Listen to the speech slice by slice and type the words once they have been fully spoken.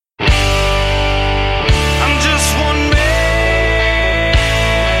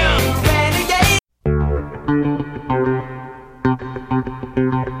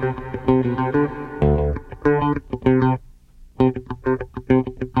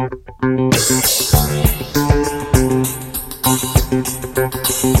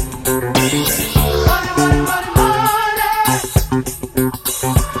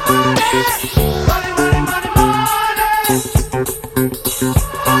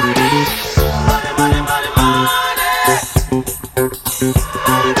Hello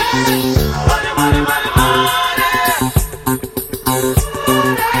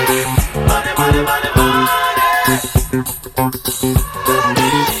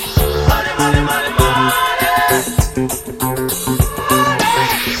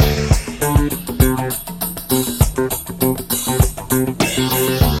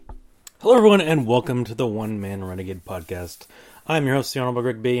everyone, and welcome to the One Man Renegade Podcast. I'm your host, the Honorable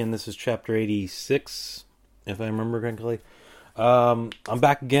Greg B, and this is chapter 86, if I remember correctly. I'm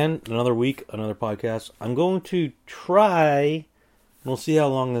back again, another week, another podcast. I'm going to try, and we'll see how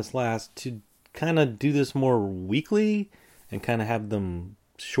long this lasts, to kind of do this more weekly, and kind of have them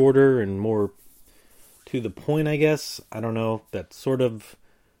shorter and more to the point, I guess. I don't know, that sort of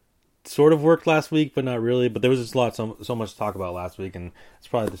worked last week, but not really. But there was just so much to talk about last week, and it's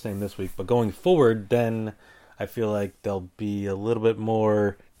probably the same this week. But going forward, then I feel like they'll be a little bit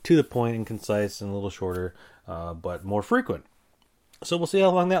more to the point and concise and a little shorter, but more frequent. So we'll see how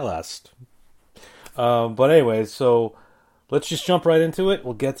long that lasts. But anyway, so let's just jump right into it.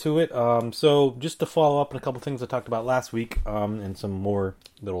 We'll get to it. So just to follow up on a couple things I talked about last week, and some more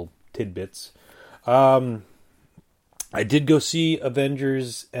little tidbits. I did go see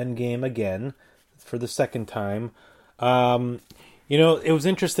Avengers Endgame again for the second time. It was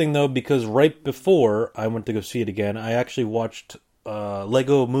interesting though, because right before I went to go see it again, I actually watched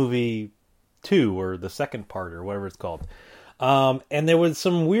Lego Movie 2, or the second part, or whatever it's called. And there was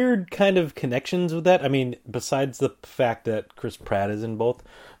some weird kind of connections with that. I mean, besides the fact that Chris Pratt is in both.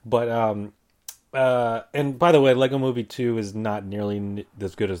 But, and by the way, Lego Movie 2 is not nearly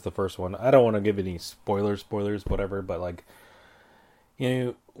as good as the first one. I don't want to give any spoilers, whatever, but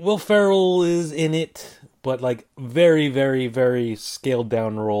Will Ferrell is in it, but very, very, very scaled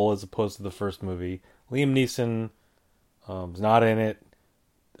down role as opposed to the first movie. Liam Neeson is not in it.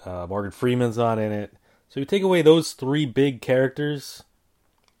 Morgan Freeman's not in it. So you take away those three big characters,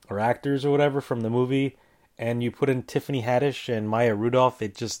 or actors, or whatever, from the movie, and you put in Tiffany Haddish and Maya Rudolph,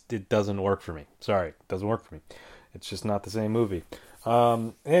 it doesn't work for me. Sorry, it doesn't work for me. It's just not the same movie.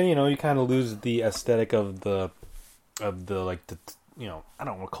 And you kind of lose the aesthetic of the I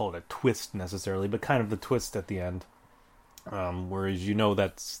don't want to call it a twist necessarily, but kind of the twist at the end. Whereas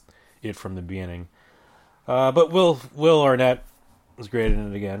that's it from the beginning. But Will Arnett was great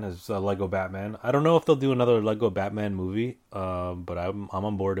in it again as Lego Batman. I don't know if they'll do another Lego Batman movie, but I'm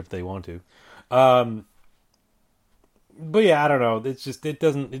on board if they want to. But yeah, I don't know. It's just it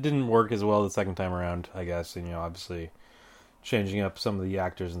didn't work as well the second time around, I guess. And obviously changing up some of the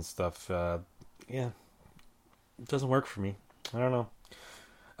actors and stuff. It doesn't work for me. I don't know.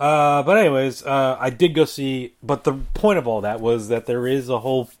 But anyways, I did go see. But the point of all that was that there is a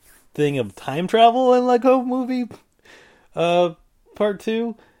whole thing of time travel in Lego Movie Part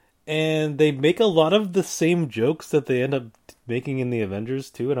 2, and they make a lot of the same jokes that they end up making in the Avengers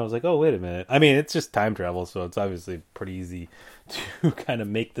too, and I was like, oh, wait a minute. I mean, it's just time travel, so it's obviously pretty easy to kind of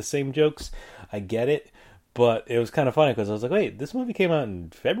make the same jokes. I get it, but it was kind of funny because I was like, wait, this movie came out in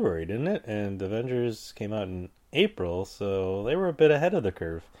February, didn't it? And Avengers came out in April, so they were a bit ahead of the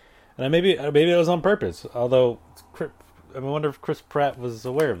curve. And maybe it was on purpose, although I wonder if Chris Pratt was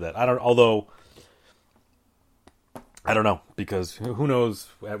aware of that. I don't know, because who knows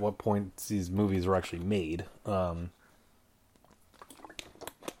at what point these movies were actually made.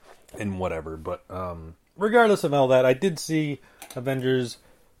 And whatever, but regardless of all that, I did see Avengers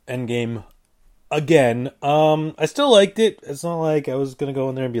Endgame again. I still liked it. It's not like I was gonna go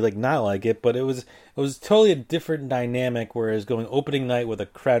in there and be not like it, but it was totally a different dynamic. Whereas going opening night with a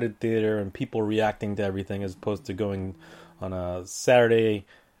crowded theater and people reacting to everything, as opposed to going on a Saturday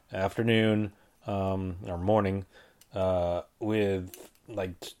afternoon or morning with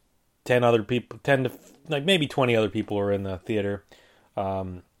 10 other people, 10 to maybe 20 other people were in the theater.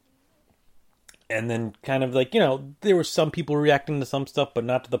 And then kind of there were some people reacting to some stuff, but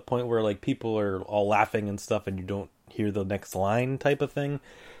not to the point where people are all laughing and stuff and you don't hear the next line type of thing.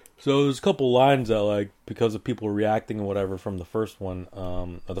 So there's a couple lines that because of people reacting and whatever from the first one,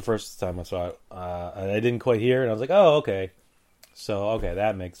 or the first time I saw it, I didn't quite hear it. And I was like, oh, okay. So, okay,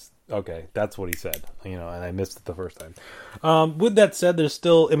 that's what he said, and I missed it the first time. With that said, there's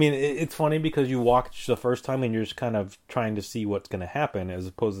still, it's funny because you watch the first time and you're just kind of trying to see what's going to happen, as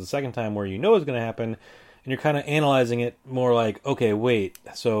opposed to the second time where it's going to happen, and you're kind of analyzing it more okay, wait,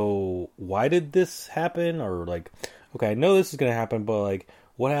 so why did this happen? Or okay, I know this is going to happen, but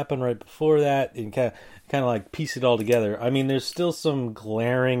what happened right before that? And kind of piece it all together. There's still some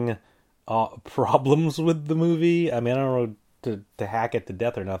glaring problems with the movie. I don't know to hack it to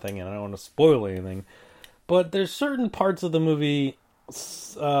death or nothing, and I don't want to spoil anything, but there's certain parts of the movie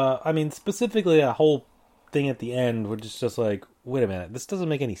I mean, specifically a whole thing at the end, which is just like, wait a minute, this doesn't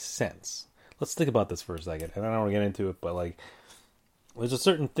make any sense. Let's think about this for a second. And I don't want to get into it, but like, there's a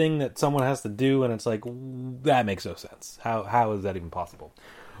certain thing that someone has to do, and it's like, that makes no sense. How is that even possible?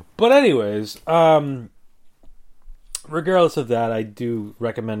 But anyways, regardless of that, I do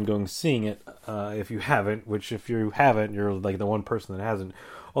recommend seeing it if you haven't. Which, if you haven't, you're like the one person that hasn't.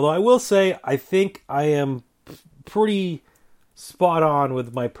 Although I will say, I think I am pretty spot on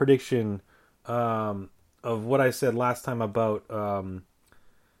with my prediction of what I said last time about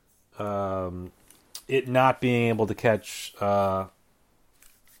it not being able to catch Star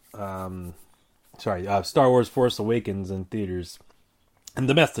Wars Force Awakens in theaters, in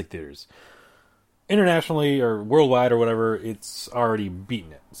domestic theaters. Internationally or worldwide or whatever, it's already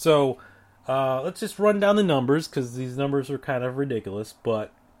beaten it. So let's just run down the numbers, because these numbers are kind of ridiculous.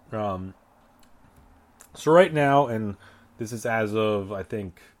 But so right now, and this is as of, I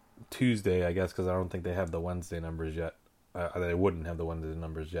think, Tuesday, I guess, because I don't think they have the Wednesday numbers yet. They wouldn't have the Wednesday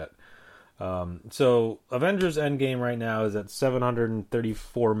numbers yet. So Avengers Endgame right now is at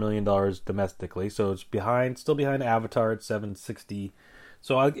 $734 million domestically. So it's still behind Avatar at 760.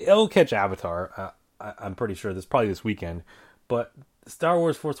 So it'll catch Avatar. I'm pretty sure probably this weekend. But Star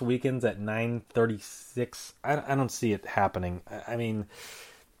Wars Force Awakens at 936. I don't see it happening. I mean,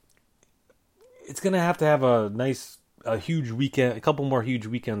 it's going to have a huge weekend, a couple more huge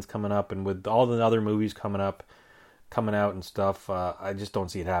weekends coming up, and with all the other movies coming out and stuff, I just don't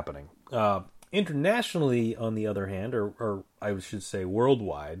see it happening. Internationally, on the other hand, or I should say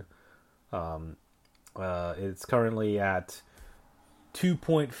worldwide, it's currently at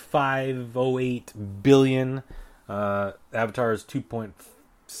 2.508 billion. Avatar is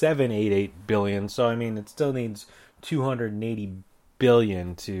 2.788 billion. So I mean, it still needs 280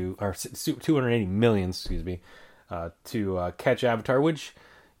 billion or 280 million, excuse me, to catch Avatar, which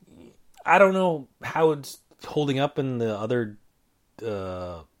I don't know how it's holding up in the other,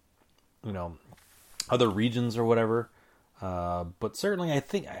 other regions or whatever. But certainly, I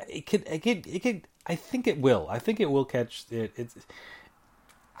think it could. I think it will. I think it will catch it.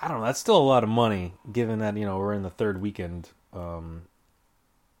 I don't know. That's still a lot of money, given that we're in the third weekend, or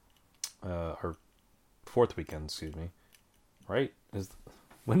fourth weekend. Excuse me. Right?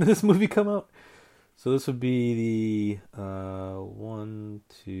 When did this movie come out? So this would be the 1,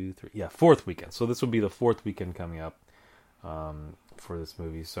 2, 3, fourth weekend. So this would be the fourth weekend coming up for this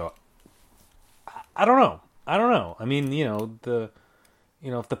movie. So I don't know. I mean, if the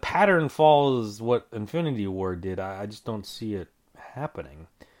pattern follows what Infinity War did, I just don't see it happening.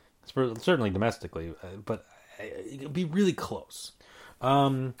 Certainly domestically, but it'd be really close.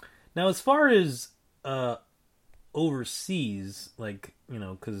 Now, as far as overseas,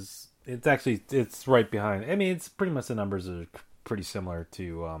 because it's right behind. I mean, it's pretty much, the numbers are pretty similar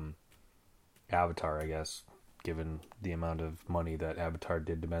to Avatar, I guess, given the amount of money that Avatar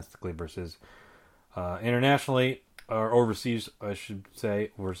did domestically versus internationally, or overseas, I should say,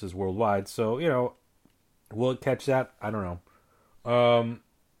 versus worldwide. So, will it catch that? I don't know.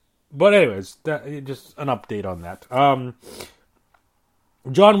 But anyways, just an update on that.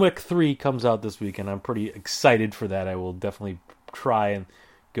 John Wick 3 comes out this week, and I'm pretty excited for that. I will definitely try and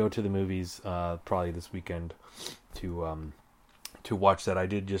go to the movies probably this weekend to watch that. I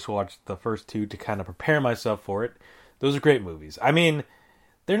did just watch the first two to kind of prepare myself for it. Those are great movies. I mean,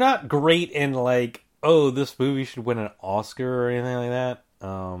 they're not great in this movie should win an Oscar or anything like that.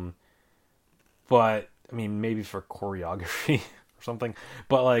 But I mean, maybe for choreography or something.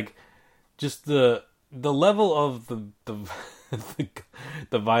 But just the level of the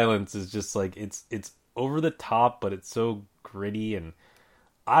the violence is just it's over the top, but it's so gritty, and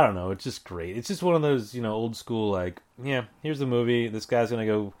I don't know, it's just great. It's just one of those old school here's the movie. This guy's gonna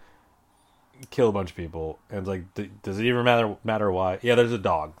go kill a bunch of people, and it's does it even matter why? Yeah, there's a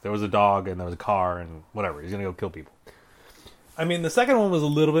dog. There was a dog, and there was a car, and whatever. He's gonna go kill people. I mean, the second one was a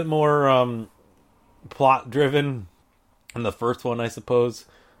little bit more plot driven than the first one, I suppose.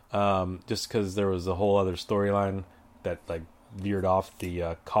 Just because there was a whole other storyline that veered off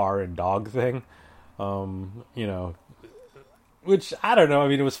the car and dog thing. Which I don't know. I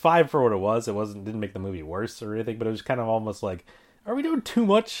mean, it was fine for what it was. Didn't make the movie worse or anything, but it was kind of almost are we doing too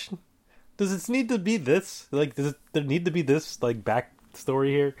much? Does it need to be this? Does there need to be this backstory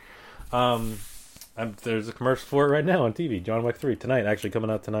here? There's a commercial for it right now on TV. John Wick 3 tonight, actually coming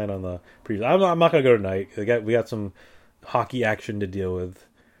out tonight on the preview. I'm not gonna go tonight. We got some hockey action to deal with.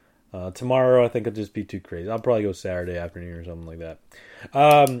 Tomorrow, I think it'll just be too crazy. I'll probably go Saturday afternoon or something like that.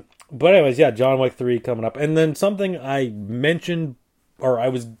 But anyways, John Wick 3 coming up. And then something I mentioned, or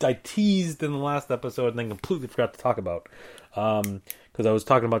I teased in the last episode and then completely forgot to talk about. because I was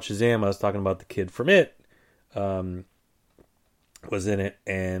talking about Shazam, I was talking about the kid from It, was in it,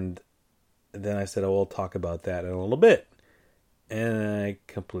 and then I said, oh, we'll talk about that in a little bit. And I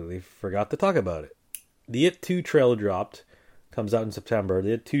completely forgot to talk about it. The It 2 trailer dropped. Comes out in September.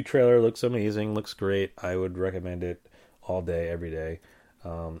 The It 2 trailer looks amazing. Looks great. I would recommend it all day, every day.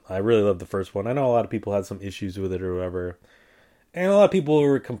 I really love the first one. I know a lot of people had some issues with it or whatever. And a lot of people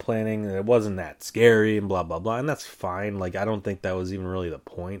were complaining that it wasn't that scary and blah, blah, blah. And that's fine. Like, I don't think that was even really the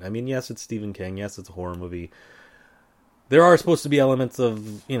point. I mean, yes, it's Stephen King. Yes, it's a horror movie. There are supposed to be elements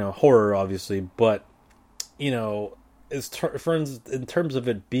of, horror, obviously. But, in terms of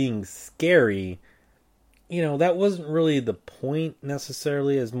it being scary, that wasn't really the point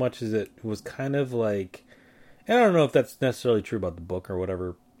necessarily, as much as it was kind of like, and I don't know if that's necessarily true about the book or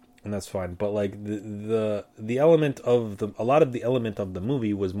whatever, and that's fine. But like the element of a lot of the element of the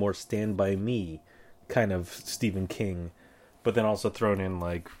movie was more Stand By Me, kind of Stephen King, but then also thrown in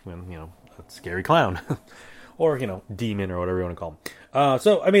like when a scary clown, or demon or whatever you want to call him.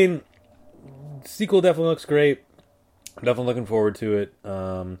 So I mean, sequel definitely looks great. I'm definitely looking forward to it.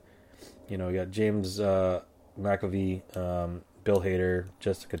 We got James McAvoy, Bill Hader,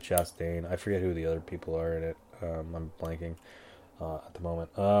 Jessica Chastain. I forget who the other people are in it. I'm blanking at the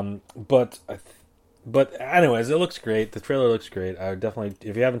moment. But anyways, it looks great. The trailer looks great. I definitely,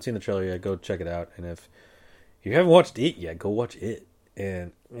 if you haven't seen the trailer yet, go check it out. And if you haven't watched It yet, go watch It.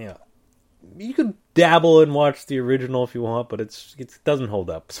 And you could dabble and watch the original if you want, but it doesn't hold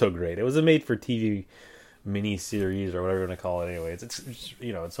up so great. It was a made-for-TV mini series or whatever you want to call it. Anyways, it's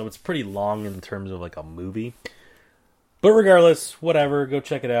so it's pretty long in terms of like a movie. But regardless, whatever, go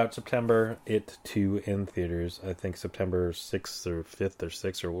check it out. September, It 2 in theaters. I think September 6th or 5th or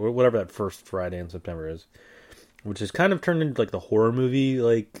 6th or whatever that first Friday in September is. Which is kind of turned into like the horror movie,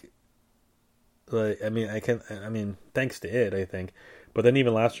 thanks to It, I think. But then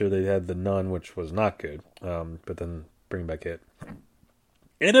even last year they had The Nun, which was not good. But then bring back It.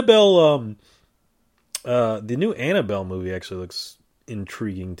 Annabelle, the new Annabelle movie actually looks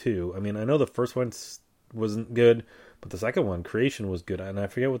intriguing too. I mean, I know the first one wasn't good, but the second one, Creation, was good, and I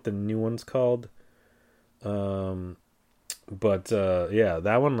forget what the new one's called. Yeah,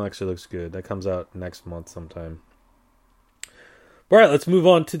 that one actually looks good. That comes out next month sometime. All right, let's move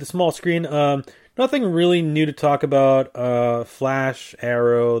on to the small screen. Nothing really new to talk about. Flash,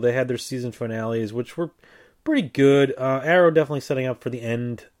 Arrow, they had their season finales, which were pretty good. Arrow definitely setting up for the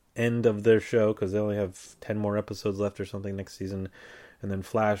end of their show, because they only have 10 more episodes left or something next season. And then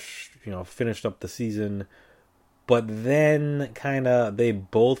Flash, finished up the season. But then they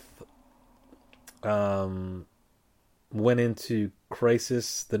both went into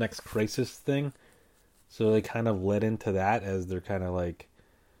Crisis, the next Crisis thing. So they kind of led into that as they're kind of like,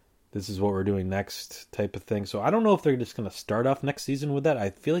 this is what we're doing next type of thing. So I don't know if they're just going to start off next season with that.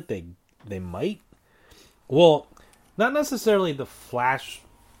 I feel like they might. Well, not necessarily the Flash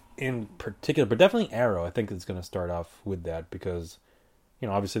in particular, but definitely Arrow. I think it's going to start off with that because,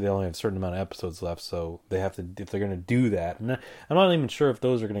 obviously they only have a certain amount of episodes left, so they have to, if they're going to do that. And I'm not even sure if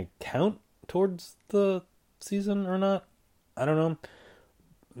those are going to count towards the season or not. I don't know.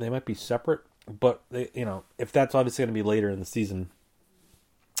 They might be separate, but they, if that's obviously going to be later in the season,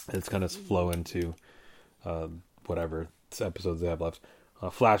 it's going to flow into whatever episodes they have left.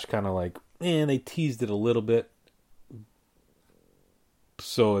 Flash kind of like, they teased it a little bit,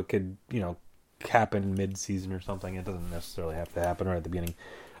 so it could, happen mid-season or something. It doesn't necessarily have to happen right at the beginning.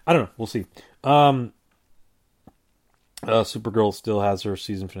 I don't know. We'll see. Supergirl still has her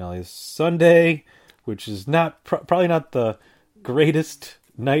season finale Sunday, which is not probably not the greatest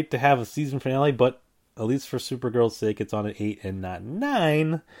night to have a season finale, but at least for Supergirl's sake, it's on at 8 and not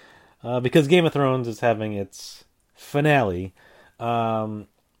 9, because Game of Thrones is having its finale. So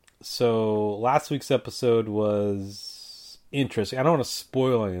last week's episode was interesting. I don't want to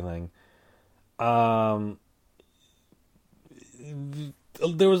spoil anything. There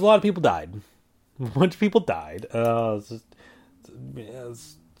was a lot of people died. A bunch of people died.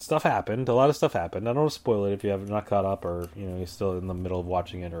 Stuff happened. A lot of stuff happened. I don't want to spoil it if you have not caught up, or you're still in the middle of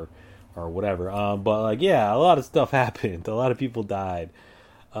watching it, or whatever. But a lot of stuff happened. A lot of people died.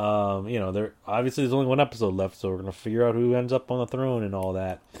 There obviously there's only one episode left, so we're gonna figure out who ends up on the throne and all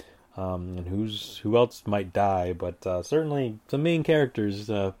that, and who else might die. But certainly the main characters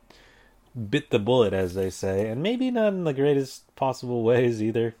bit the bullet, as they say, and maybe not in the greatest possible ways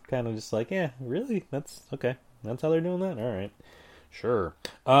either. Kind of just like, really? That's okay. That's how they're doing that? All right. Sure.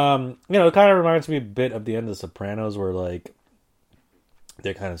 It kind of reminds me a bit of the end of The Sopranos, where like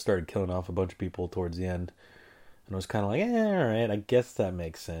they kind of started killing off a bunch of people towards the end, and I was kind of like, all right, I guess that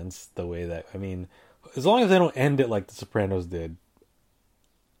makes sense. The way that, as long as they don't end it like The Sopranos did,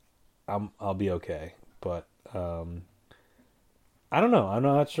 I'll be okay. But I don't know. I'm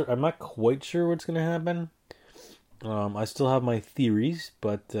not sure. I'm not quite sure what's going to happen. I still have my theories,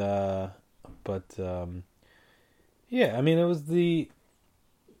 but yeah. I mean, it was the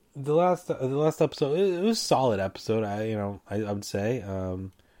last episode. It was a solid episode. I would say.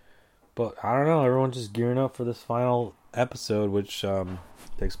 But I don't know. Everyone's just gearing up for this final episode, which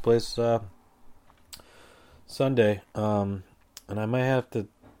takes place Sunday. And I might have to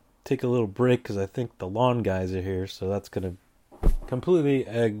take a little break because I think the lawn guys are here, so that's gonna completely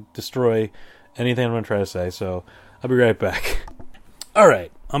destroy anything I'm gonna try to say. So I'll be right back. All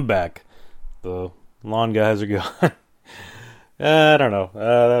right, I'm back. The lawn guys are gone. I don't know.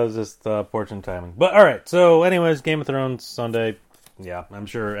 That was just fortune timing. But all right. So, anyways, Game of Thrones Sunday. Yeah, I'm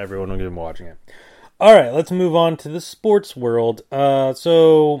sure everyone will be watching it. All right, let's move on to the sports world.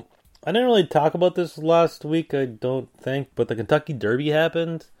 So I didn't really talk about this last week, I don't think, but the Kentucky Derby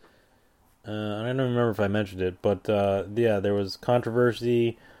happened. I don't remember if I mentioned it, but yeah, there was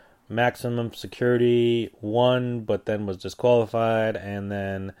controversy. Maximum Security won, but then was disqualified, and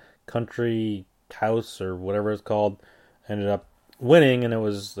then Country House, or whatever it's called, ended up winning, and it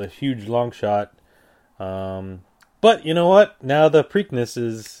was a huge long shot. But you know what? Now the Preakness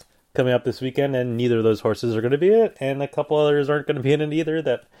is coming up this weekend, and neither of those horses are going to be in it, and a couple others aren't going to be in it either.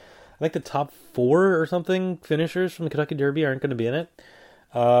 That I think the top 4 or something finishers from the Kentucky Derby aren't going to be in it.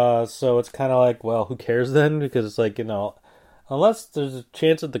 So it's kind of like, well, who cares then? Because it's like, unless there's a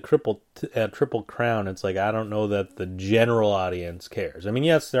chance at the Triple Crown, it's like, I don't know that the general audience cares. I mean,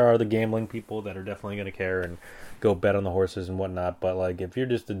 yes, there are the gambling people that are definitely going to care and go bet on the horses and whatnot, but like, if you're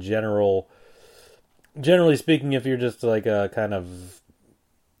just generally speaking, if you're just like a kind of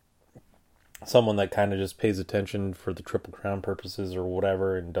someone that kind of just pays attention for the Triple Crown purposes or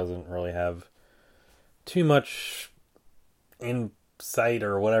whatever and doesn't really have too much insight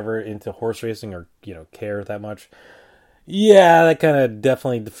or whatever into horse racing or, care that much, yeah, that kind of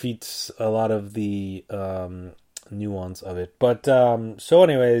definitely defeats a lot of the nuance of it. But, so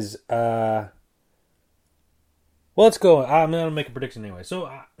anyways, well, let's go. I'm going to make a prediction anyway.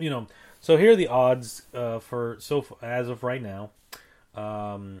 So, so here are the odds as of right now.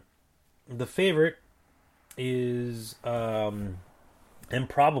 The favorite is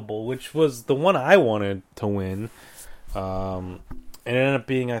Improbable, which was the one I wanted to win. It ended up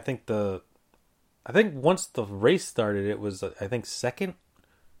being, I think once the race started, it was, second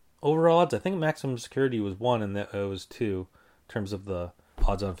overall odds. I think Maximum Security was 1 and it was 2 in terms of the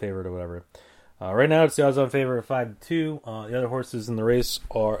odds on favorite or whatever. Right now, it's the odds on favorite 5-2. The other horses in the race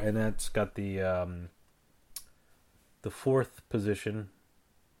are, and that's got the 4th position.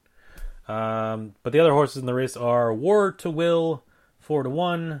 But the other horses in the race are War to Will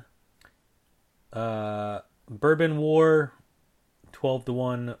 4-1, Bourbon War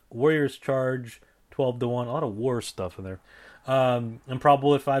 12-1, Warriors Charge 12-1. A lot of war stuff in there.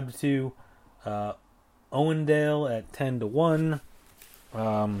 Improbable at 5-2, Owendale at 10-1.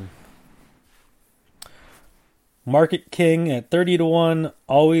 Market King at 30-1,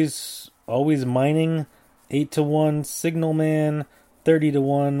 always mining 8-1, Signal Man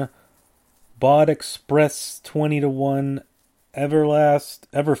 30-1, Bod Express 20-1, Everfast,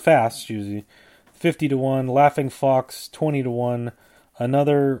 50-1, Laughing Fox 20-1,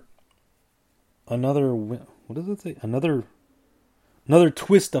 another what does it say? Another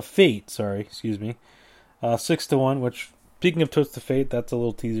Twist of Fate. 6-1. Which, speaking of Twist of Fate, that's a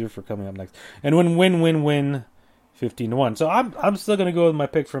little teaser for coming up next. And win 15-1. So I'm still gonna go with my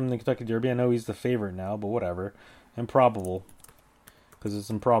pick from the Kentucky Derby. I know he's the favorite now, but whatever. Improbable, because it's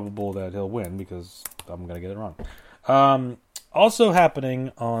improbable that he'll win because I'm gonna get it wrong. Also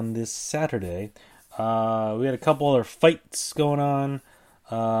happening on this Saturday, we had a couple other fights going on.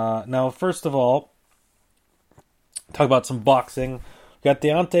 Now, first of all, talk about some boxing. We got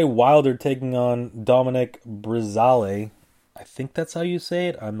Deontay Wilder taking on Dominic Breazeale. I think that's how you say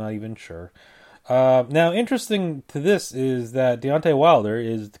it. I'm not even sure. Now, interesting to this is that Deontay Wilder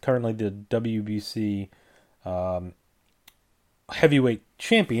is currently the WBC heavyweight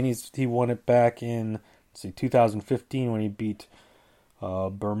champion. He won it back in 2015 when he beat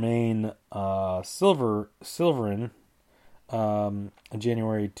Bermain Silverin in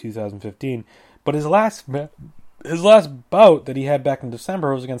January 2015. But his last bout that he had back in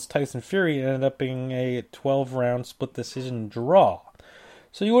December was against Tyson Fury. It ended up being a 12-round split decision draw.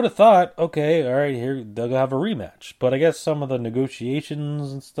 So you would have thought, okay, all right, here they'll have a rematch. But I guess some of the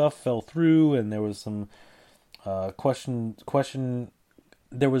negotiations and stuff fell through, and there was some There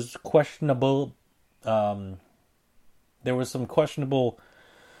was some questionable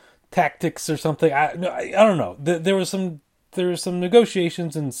tactics or something. I don't know. There was some there's some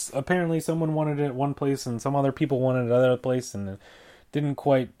negotiations, and apparently someone wanted it at one place, and some other people wanted it at another place, and it didn't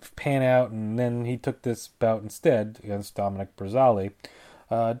quite pan out. And then he took this bout instead against Dominic Breazeale.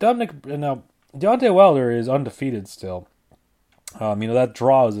 Now Deontay Wilder is undefeated still. That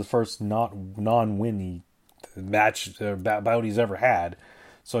draw is the first non-win match bout he's ever had.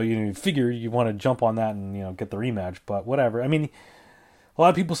 So you figure you want to jump on that and get the rematch, but whatever. I mean, a lot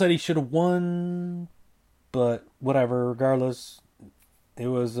of people said he should have won, but whatever. Regardless, it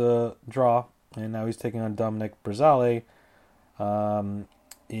was a draw, and now he's taking on Dominic Breazeale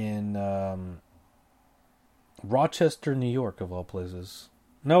in Rochester, New York, of all places.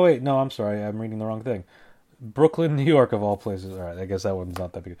 No, wait, no, I'm sorry, I'm reading the wrong thing. Brooklyn, New York, of all places. All right, I guess that one's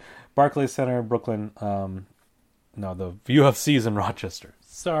not that big. Barclays Center, Brooklyn. No, the UFC's in Rochester.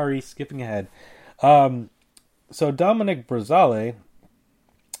 Sorry, skipping ahead. So Dominic Breazeale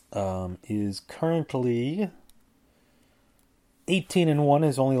is currently 18-1.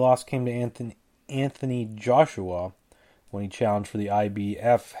 His only loss came to Anthony Joshua when he challenged for the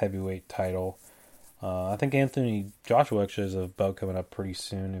IBF heavyweight title. I think Anthony Joshua actually has a bout coming up pretty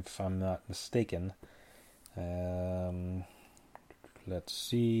soon, if I'm not mistaken. Let's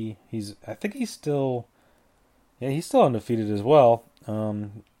see. I think he's still undefeated as well.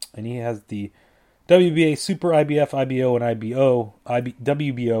 And he has the WBA Super IBF, IBO, and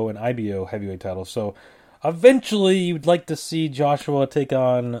WBO and IBO heavyweight titles. So eventually, you'd like to see Joshua take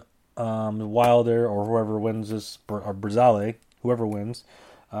on Wilder or whoever wins this, or Breazeale, whoever wins.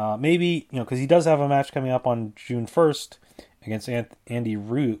 Maybe, because he does have a match coming up on June 1st against Andy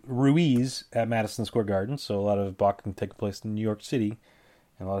Ruiz at Madison Square Garden. So a lot of boxing taking place in New York City,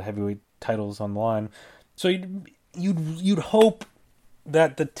 and a lot of heavyweight titles on the line. So you'd hope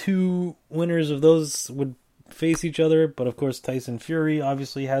that the two winners of those would face each other, but of course Tyson Fury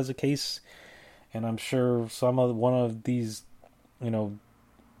obviously has a case, and I'm sure one of these,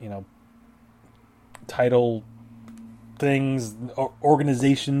 title things,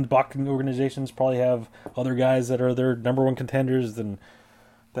 boxing organizations probably have other guys that are their number one contenders and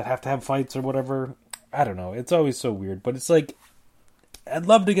that have to have fights or whatever. I don't know. It's always so weird, but it's like, I'd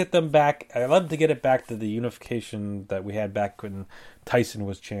love to get them back. I'd love to get it back to the unification that we had back when Tyson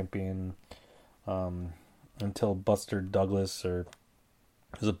was champion, until Buster Douglas, or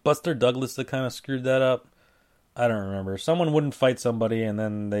was it Buster Douglas that kind of screwed that up? I don't remember. Someone wouldn't fight somebody, and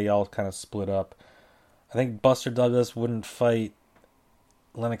then they all kind of split up. I think Buster Douglas wouldn't fight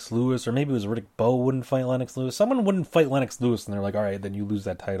Lennox Lewis, or maybe it was Riddick Bowe wouldn't fight Lennox Lewis. Someone wouldn't fight Lennox Lewis, and they're like, all right, then you lose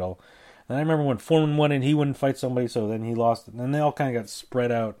that title. And I remember when Foreman won and he wouldn't fight somebody, so then he lost it. And then they all kind of got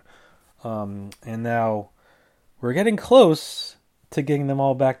spread out. And now we're getting close to getting them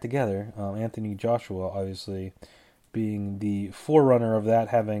all back together. Anthony Joshua, obviously, being the forerunner of that,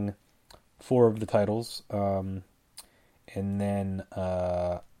 having 4 of the titles. And then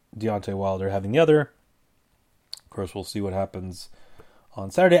Deontay Wilder having the other. Of course, we'll see what happens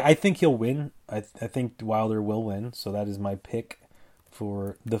on Saturday. I think he'll win. I think Wilder will win. So that is my pick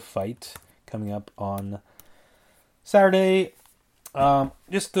for the fight coming up on Saturday.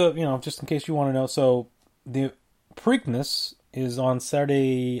 Just in case you want to know, so the Preakness is on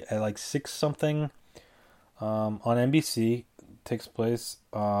Saturday at like 6 something on NBC. It takes place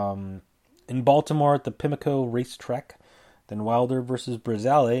in Baltimore at the Pimlico Racetrack. Then Wilder versus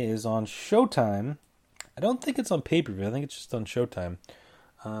Breazeale is on Showtime. I don't think it's on pay-per-view. I think it's just on Showtime.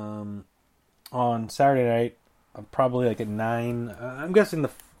 On Saturday night, probably like at 9. I'm guessing the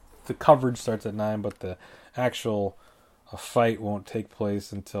coverage starts at 9, but the actual fight won't take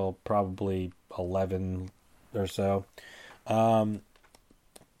place until probably 11 or so. If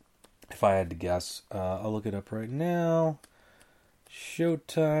I had to guess. I'll look it up right now.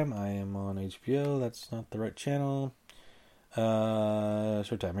 Showtime. I am on HBO. That's not the right channel.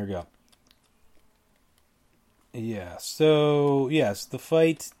 Showtime. Here we go. Yeah, so, yes, the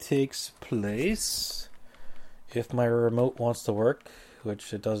fight takes place, if my remote wants to work,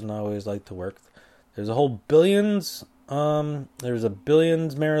 which it doesn't always like to work. There's a whole Billions, there's a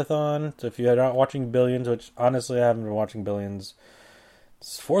Billions marathon, so if you're not watching Billions, which honestly I haven't been watching Billions,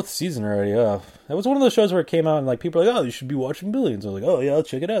 it's 4th season already. That was one of those shows where it came out and like people are like, oh, you should be watching Billions. I was like, oh yeah, I'll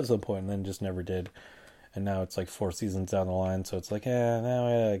check it out at some point, and then just never did. And now it's like 4 seasons down the line, so it's like, now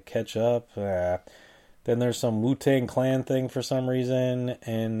I gotta catch up. Then there's some Wu-Tang Clan thing for some reason.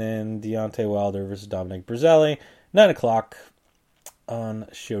 And then Deontay Wilder versus Dominic Breazeale. 9 o'clock on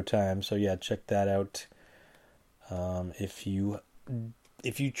Showtime. So yeah, check that out. If you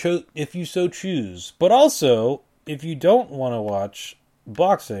so choose. But also, if you don't want to watch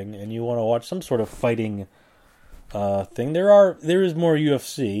boxing and you want to watch some sort of fighting thing. There is more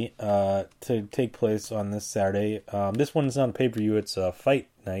UFC to take place on this Saturday. This one's not a pay-per-view; it's a fight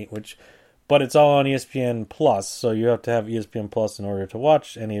night, but it's all on ESPN Plus, so you have to have ESPN Plus in order to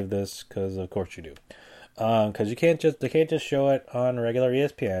watch any of this, because of course you do. Because they can't just show it on regular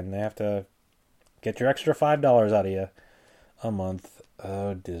ESPN. They have to get your extra $5 out of you a month.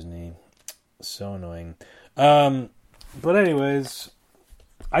 Oh, Disney, so annoying. But anyways,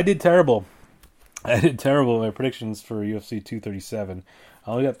 I did terrible. with my predictions for UFC 237. I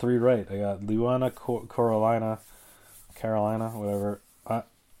only got 3 right. I got Luana Carolina, whatever.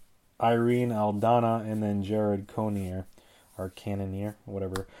 Irene Aldana, and then Jared Cannonier, or Cannonier,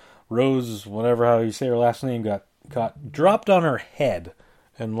 whatever. Rose, whatever how you say her last name, got dropped on her head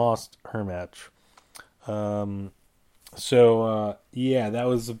and lost her match. Yeah, that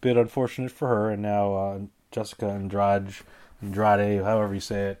was a bit unfortunate for her. And now Jessica Andrade, however you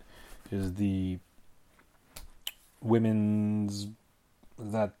say it, is the women's,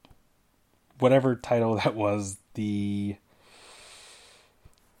 that whatever title that was,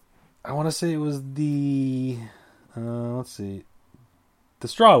 I want to say it was the the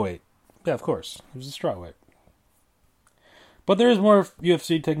strawweight. Yeah, of course, it was the strawweight. But there is more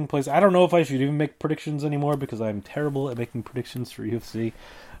UFC taking place. I don't know if I should even make predictions anymore, because I'm terrible at making predictions for UFC.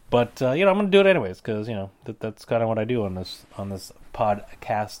 But I'm going to do it anyways, because that's kind of what I do on this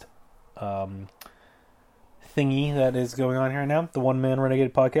podcast thingy that is going on here now, the One Man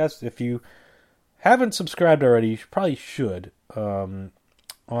Renegade podcast. If you haven't subscribed already, you probably should, on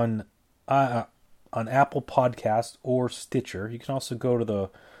Apple Podcast or Stitcher. You can also go to the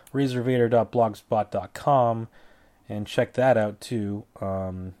razorvader.blogspot.com and check that out too.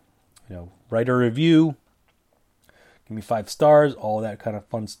 Write a review, give me 5 stars, all that kind of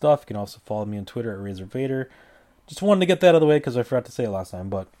fun stuff. You can also follow me on Twitter at razorvader. Just wanted to get that out of the way because I forgot to say it last time,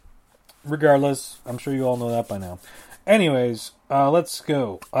 but regardless, I'm sure you all know that by now. Anyways, let's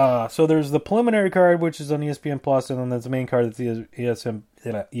go. So there's the preliminary card, which is on ESPN Plus, and then there's the main card that's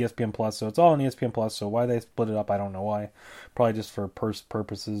ESPN Plus. So it's all on ESPN Plus. So why they split it up, I don't know why. Probably just for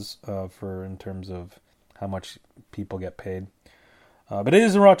purposes, in terms of how much people get paid. But it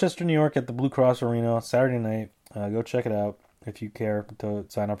is in Rochester, New York, at the Blue Cross Arena Saturday night. Go check it out if you care to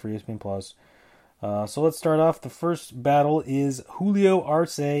sign up for ESPN Plus. So let's start off. The first battle is Julio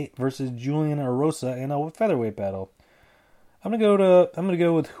Arce versus Julian Erosa in a featherweight battle. I'm gonna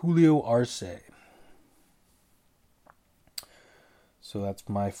go with Julio Arce. So that's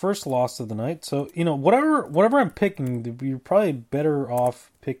my first loss of the night. So whatever I'm picking, you're probably better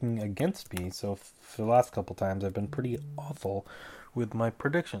off picking against me. So for the last couple times, I've been pretty awful with my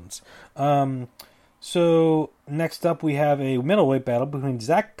predictions. So next up, we have a middleweight battle between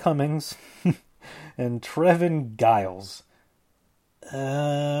Zach Cummings and Trevin Giles.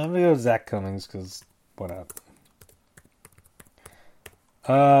 I'm gonna go with Zach Cummings because why not?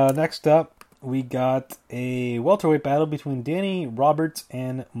 Next up, we got a welterweight battle between Danny Roberts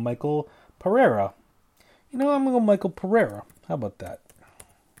and Michael Pereira. I'm gonna go Michael Pereira. How about that?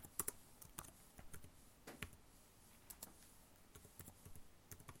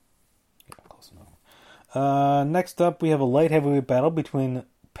 Yeah, close enough. Next up, we have a light heavyweight battle between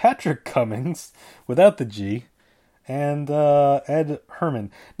Patrick Cummings, without the G, and Ed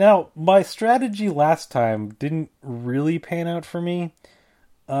Herman. Now, my strategy last time didn't really pan out for me,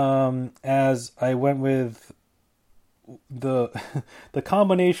 as I went with the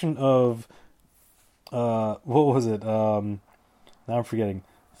combination of what was it? Now I'm forgetting.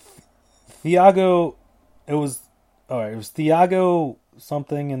 Thiago. It was Thiago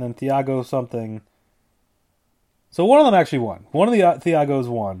something and then Thiago something. So one of them actually won. One of the Thiagos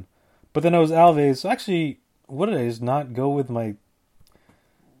won, but then it was Alves. So actually, what did I just not go with my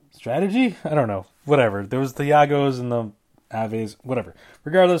strategy? I don't know. Whatever. There was Thiagos and the Alves. Whatever.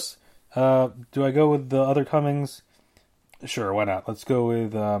 Regardless, do I go with the other Cummings? Sure, why not? Let's go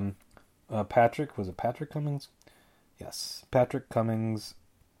with Patrick. Was it Patrick Cummings? Yes, Patrick Cummings.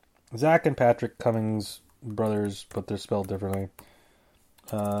 Zach and Patrick Cummings, brothers, but they're spelled differently.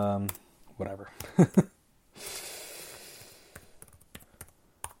 Whatever.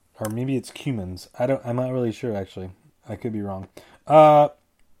 Or maybe it's Cummins. I'm not really sure, actually. I could be wrong.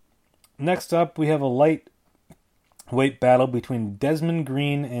 Next up, we have a lightweight battle between Desmond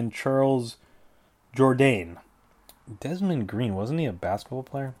Green and Charles Jourdain. Desmond Green, wasn't he a basketball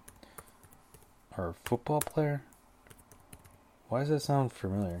player? Or a football player? Why does that sound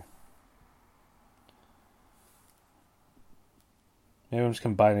familiar? Maybe I'm just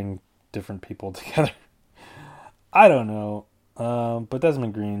combining different people together. I don't know. But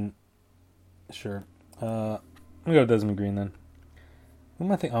Desmond Green, sure. I'm gonna go with Desmond Green then. Who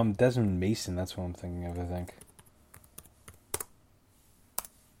am I thinking? Desmond Mason. That's what I'm thinking of. I think.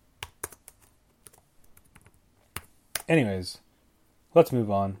 Anyways, let's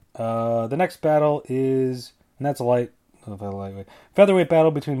move on. The next battle is, and that's a lightweight featherweight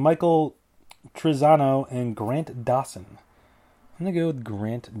battle between Michael Trizano and Grant Dawson. I'm gonna go with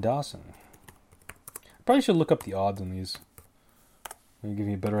Grant Dawson. Probably should look up the odds on these. Maybe give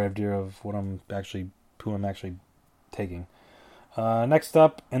you a better idea of who I'm actually taking. Next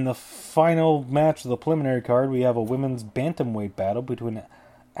up, in the final match of the preliminary card, we have a women's bantamweight battle between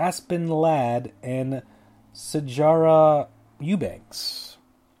Aspen Ladd and Sijara Eubanks.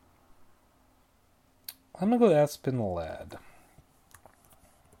 I'm going to go with Aspen Ladd.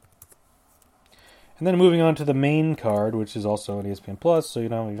 And then moving on to the main card, which is also on ESPN Plus, so you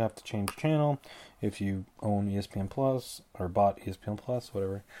don't even have to change channel if you own ESPN Plus or bought ESPN Plus,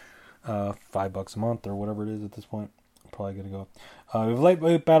 whatever. $5 a month or whatever it is at this point. Probably going to go. We have a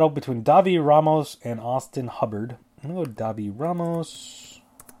lightweight battle between Davi Ramos and Austin Hubbard. I'm going to go Davi Ramos.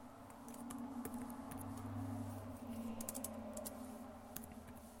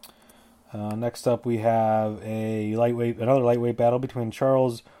 Next up, we have another lightweight battle between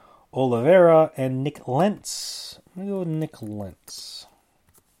Charles Oliveira and Nick Lentz. I'm going to go with Nick Lentz.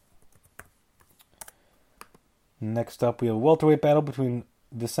 Next up, we have a welterweight battle between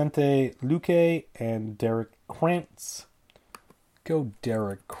Vicente Luque and Derek Krantz. Go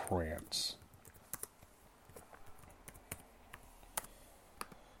Derek Krantz.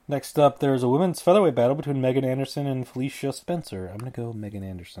 Next up, there's a women's featherweight battle between Megan Anderson and Felicia Spencer. I'm going to go Megan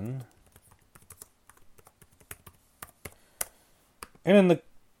Anderson. And in the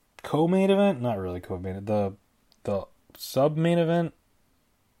co-main event, not really co-main, the sub-main event,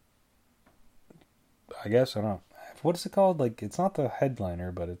 I guess, I don't know. What is it called? Like, it's not the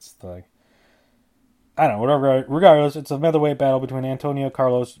headliner, but it's the, I don't know, whatever. Regardless, it's a featherweight battle between Antonio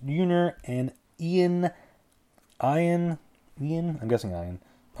Carlos Jr. and Ian? I'm guessing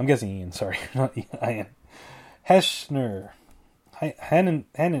Ian, sorry, not Ian. Heschner.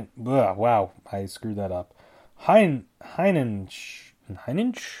 Wow, I screwed that up. Heinensch? I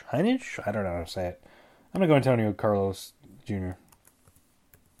don't know how to say it. I'm going to go Antonio Carlos Jr.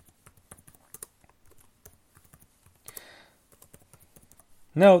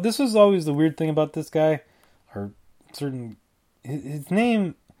 No, this was always the weird thing about this guy. His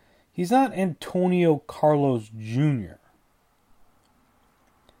name, he's not Antonio Carlos Jr.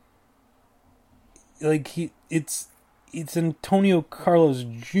 Like, it's Antonio Carlos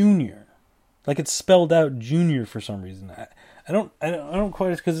Jr. Like, it's spelled out Junior for some reason. I don't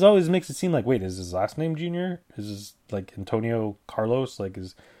quite, because it always makes it seem like, wait, is his last name Junior? Is his, like, Antonio Carlos? Like,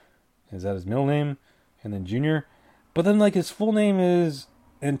 is that his middle name? And then Junior? But then, like, his full name is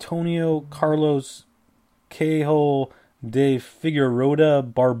Antonio Carlos Cahill de Figueroa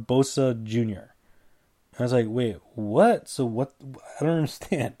Barbosa Jr. I was like, wait, what? So what? I don't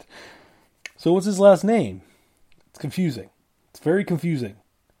understand. So what's his last name? It's confusing. It's very confusing.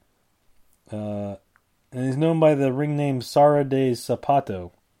 And he's known by the ring name Sara de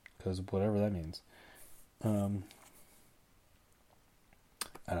Zapato, because whatever that means. I don't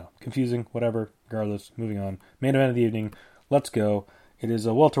know. Confusing. Whatever. Regardless. Moving on. Main event of the evening. Let's go. It is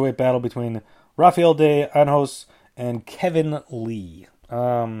a welterweight battle between Rafael de Anjos and Kevin Lee.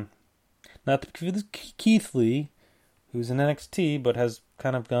 Not to confuse with Keith Lee, who's in NXT, but has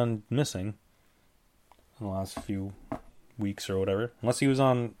kind of gone missing in the last few weeks or whatever. Unless he was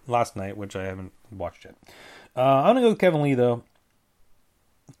on last night, which I haven't watched yet. I'm going to go with Kevin Lee, though.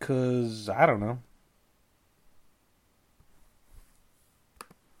 Because, I don't know.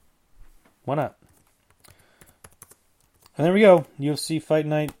 Why not? And there we go. UFC Fight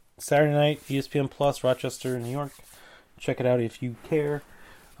Night, Saturday night, ESPN Plus, Rochester, New York. Check it out if you care.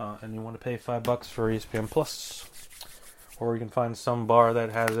 And you want to pay $5 for ESPN Plus. Or you can find some bar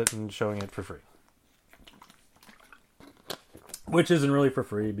that has it and showing it for free. Which isn't really for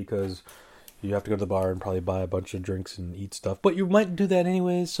free because you have to go to the bar and probably buy a bunch of drinks and eat stuff. But you might do that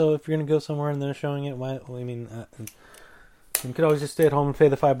anyways, so if you're going to go somewhere and they're showing it, you could always just stay at home and pay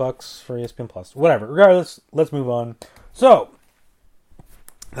the $5 for ESPN Plus. Whatever. Regardless, let's move on. So,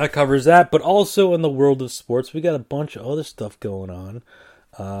 that covers that. But also in the world of sports, we got a bunch of other stuff going on.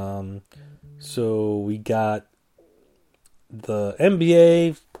 So, we got the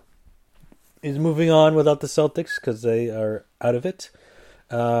NBA is moving on without the Celtics because they are out of it.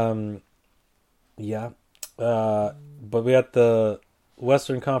 But we got the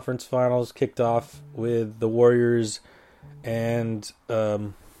Western Conference Finals kicked off with the Warriors and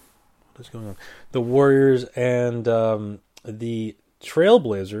what is going on? The Warriors and the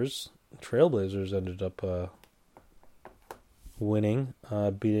Trailblazers. Trailblazers ended up winning,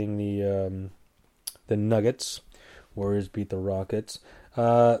 beating the Nuggets. Warriors beat the Rockets.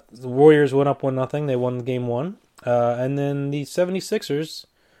 The Warriors went up 1-0. They won game one. And then the 76ers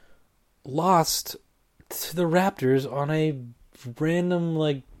lost to the Raptors on a random,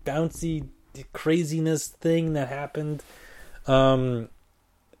 like, bouncy craziness thing that happened. Kawhi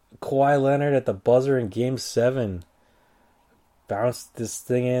Leonard at the buzzer in Game 7 bounced this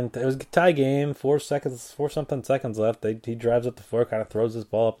thing in. It was a tie game, 4 something seconds left. He drives up the floor, kind of throws this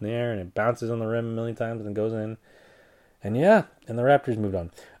ball up in the air, and it bounces on the rim a million times and goes in. And the Raptors moved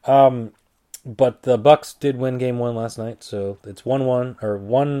on. But the Bucks did win Game 1 last night, so it's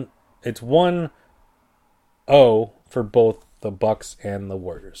 1-1 It's 1-0 for both the Bucks and the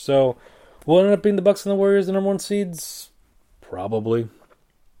Warriors. So will it end up being the Bucks and the Warriors the number 1 seeds? Probably.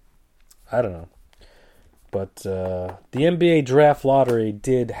 I don't know. But the NBA draft lottery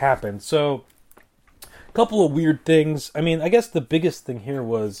did happen. So a couple of weird things. I mean, I guess the biggest thing here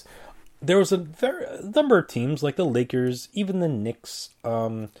was there was a number of teams like the Lakers, even the Knicks,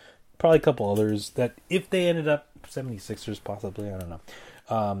 probably a couple others that if they ended up, 76ers possibly, I don't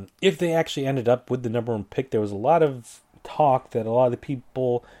know. If they actually ended up with the number 1 pick, there was a lot of talk that a lot of the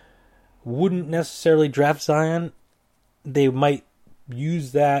people wouldn't necessarily draft Zion. They might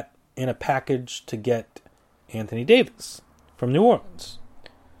use that in a package to get Anthony Davis from New Orleans.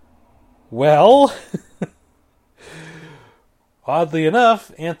 Well, oddly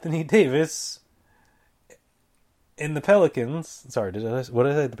enough, Anthony Davis in the Pelicans. Sorry, what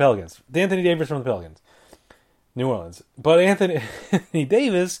did I say? The Pelicans. Anthony Davis from the Pelicans. New Orleans. But Anthony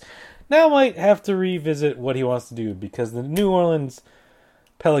Davis now might have to revisit what he wants to do because the New Orleans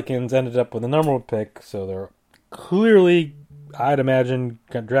Pelicans ended up with a number 1 pick, so they're clearly, I'd imagine,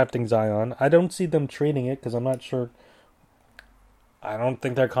 drafting Zion. I don't see them trading it because I'm not sure. I don't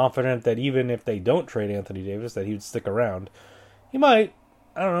think they're confident that even if they don't trade Anthony Davis, that he would stick around. He might.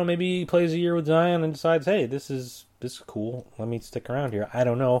 I don't know. Maybe he plays a year with Zion and decides, hey, this is cool. Let me stick around here. I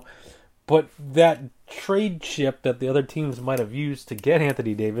don't know. But that trade chip that the other teams might have used to get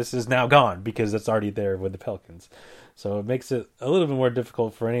Anthony Davis is now gone because it's already there with the Pelicans. So it makes it a little bit more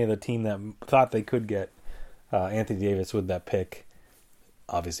difficult for any of the team that thought they could get Anthony Davis with that pick.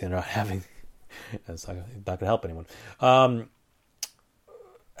 Obviously, they're not having. That's not going to help anyone.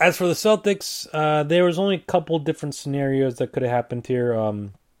 As for the Celtics, there was only a couple different scenarios that could have happened here.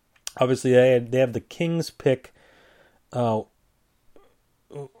 Obviously, they have the Kings pick.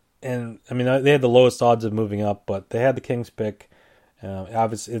 And I mean, they had the lowest odds of moving up, but they had the Kings pick.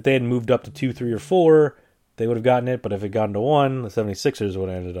 Obviously, if they had moved up to 2, 3, or 4, they would have gotten it. But if it had gotten to 1, the 76ers would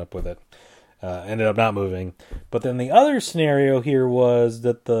have ended up with it. Ended up not moving. But then the other scenario here was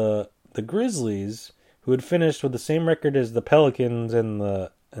that the Grizzlies, who had finished with the same record as the Pelicans and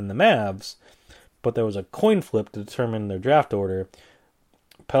the Mavs, but there was a coin flip to determine their draft order.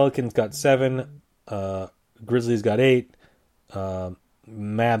 Pelicans got 7, Grizzlies got 8.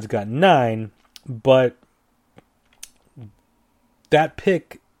 Mavs got 9, but that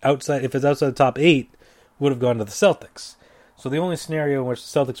pick if it's outside the top 8, would have gone to the Celtics. So the only scenario in which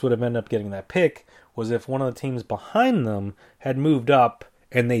the Celtics would have ended up getting that pick was if one of the teams behind them had moved up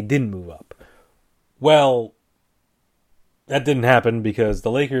and they didn't move up. Well, that didn't happen because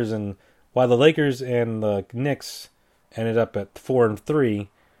while the Lakers and the Knicks ended up at 4 and 3,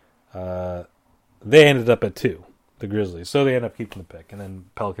 they ended up at 2. The Grizzlies. So they end up keeping the pick. And then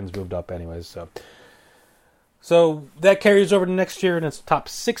Pelicans moved up anyways. So that carries over to next year, and it's top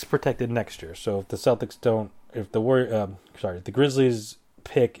 6 protected next year. So if the Celtics the Grizzlies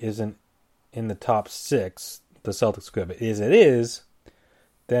pick isn't in the top 6, the Celtics could. But as it is,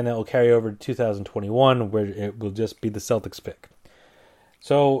 then it will carry over to 2021, where it will just be the Celtics pick.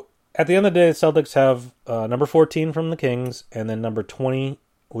 So at the end of the day, the Celtics have number 14 from the Kings, and then number 20,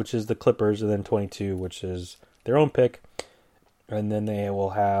 which is the Clippers, and then 22, which is their own pick, and then they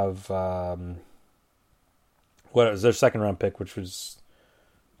will have what is their second round pick, which was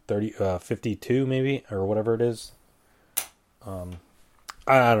 52 maybe, or whatever it is. I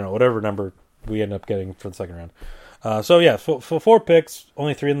don't know, whatever number we end up getting for the second round. So yeah, for 4 picks,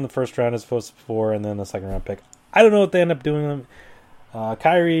 only 3 in the first round as opposed to 4, and then the second round pick. I don't know what they end up doing.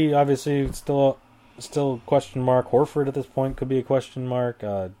 Kyrie obviously still question mark. Horford at this point could be a question mark.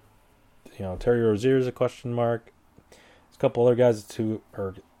 Terry Rozier is a question mark. There's a couple other guys who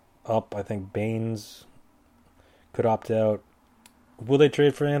are up. I think Baines could opt out. Will they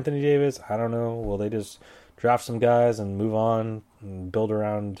trade for Anthony Davis? I don't know. Will they just draft some guys and move on and build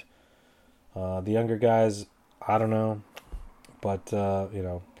around the younger guys? I don't know. But, but we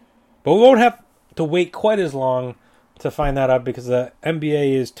won't have to wait quite as long to find that out because the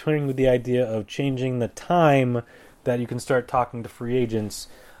NBA is toying with the idea of changing the time that you can start talking to free agents.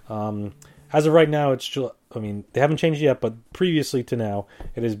 As of right now, they haven't changed yet, but previously to now,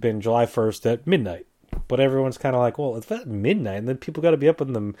 it has been July 1st at midnight. But everyone's kind of like, well, it's at midnight, and then people got to be up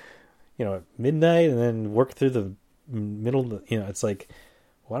in the, at midnight, and then work through the middle. It's like,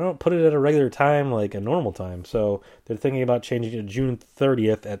 why don't put it at a regular time, like a normal time? So they're thinking about changing it to June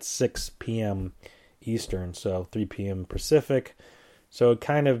 30th at 6 p.m. Eastern, so 3 p.m. Pacific. So it'd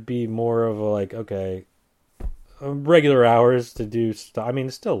kind of be more of a like, okay, regular hours to do stuff. I mean,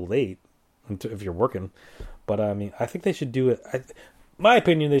 it's still late if you're working, but I mean, I think they should do it. My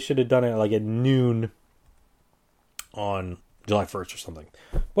opinion, they should have done it like at noon on July 1st or something.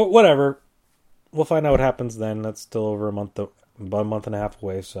 But whatever, we'll find out what happens then. That's still over about a month and a half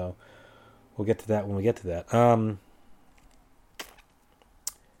away, so we'll get to that when we get to that.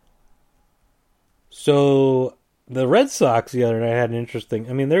 So the Red Sox the other night had an interesting.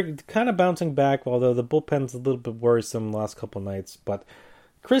 I mean, they're kind of bouncing back, although the bullpen's a little bit worrisome the last couple nights. But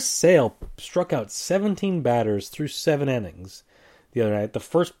Chris Sale struck out 17 batters through 7 innings the other night. The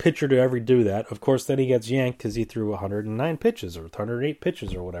first pitcher to ever do that. Of course, then he gets yanked because he threw 109 pitches or 108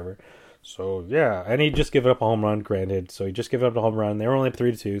 pitches or whatever. So, yeah. And he just gave up a home run, granted. So, he just gave up a home run. They were only up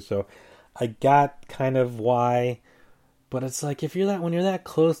 3-2. So, I got kind of why. But it's like, when you're that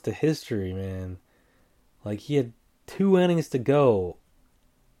close to history, man. Like, he had 2 innings to go.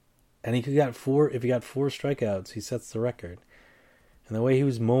 And if he got 4 strikeouts, he sets the record. And the way he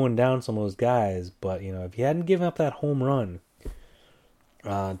was mowing down some of those guys. But, if he hadn't given up that home run to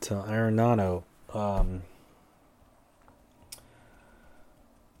Arenado,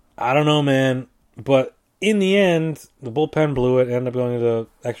 I don't know, man. But in the end, the bullpen blew it and ended up going to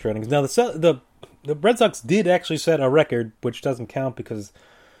extra innings. Now, the Red Sox did actually set a record, which doesn't count because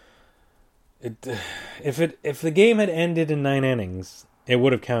if the game had ended in 9 innings, it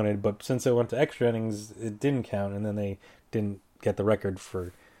would have counted. But since it went to extra innings, it didn't count, and then they didn't get the record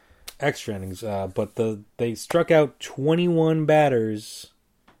for extra innings. But they struck out 21 batters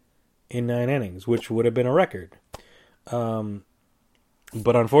in 9 innings, which would have been a record.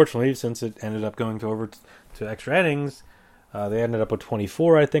 But unfortunately, since it ended up going to extra innings, they ended up with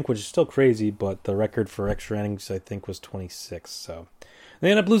 24, I think, which is still crazy. But the record for extra innings, I think, was 26. So they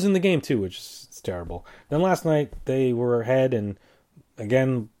ended up losing the game too, which is terrible. Then last night they were ahead and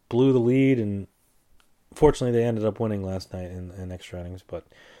again blew the lead, and fortunately they ended up winning last night in extra innings, but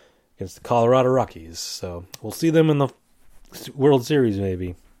against the Colorado Rockies. So we'll see them in the World Series,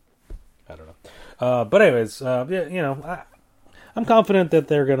 maybe. I don't know. But anyways, I'm confident that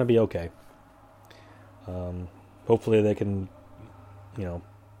they're going to be okay. Hopefully they can,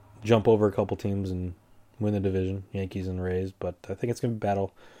 jump over a couple teams and win the division, Yankees and Rays. But I think it's going to be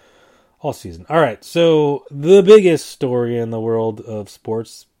battle all season. All right, so the biggest story in the world of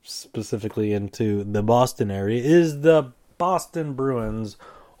sports, specifically into the Boston area, is the Boston Bruins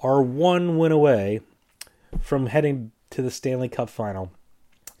are 1 win away from heading to the Stanley Cup final.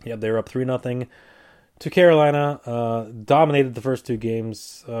 Yeah, they were up 3-0 to Carolina. Dominated the first 2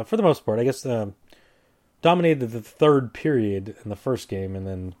 games for the most part. I guess dominated the third period in the first game, and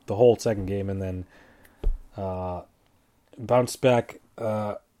then the whole second game, and then bounced back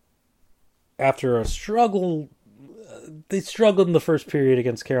after a struggle. They struggled in the first period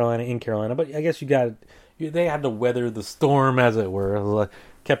against Carolina in Carolina, but I guess they had to weather the storm, as it were.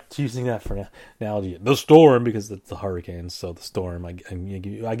 Kept using that for an analogy. The storm, because it's the Hurricanes, so the storm. I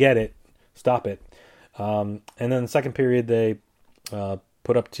get it. Stop it. And then the second period, they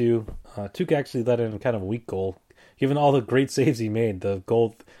put up 2. Tuukka actually let in kind of a weak goal. Given all the great saves he made, the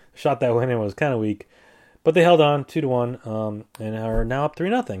goal shot that went in was kind of weak. But they held on 2-1 and are now up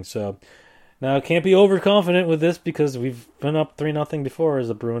 3-0. So now I can't be overconfident with this because we've been up 3-0 before as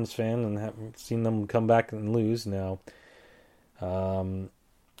a Bruins fan and haven't seen them come back and lose now.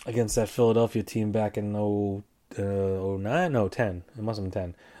 Against that Philadelphia team back in 09? No, 10. It must have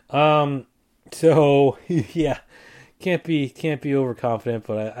been 10. So yeah, can't be overconfident,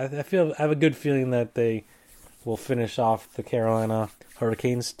 but I have a good feeling that they will finish off the Carolina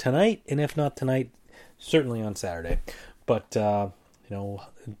Hurricanes tonight, and if not tonight, certainly on Saturday. But to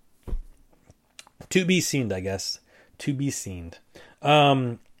be seen, I guess. To be seen.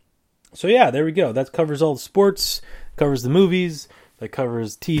 So yeah, there we go. That covers all the sports, covers the movies, that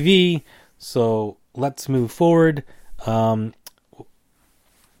covers TV. So let's move forward. And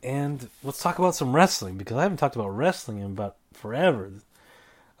let's talk about some wrestling, because I haven't talked about wrestling in about forever.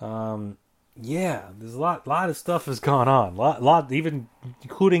 Yeah, there's a lot of stuff has gone on. Lot, even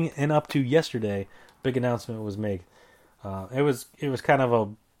including and up to yesterday, big announcement was made. It was kind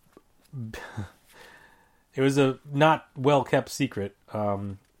of it was a not well kept secret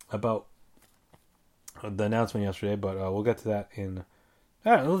about the announcement yesterday, but we'll get to that in.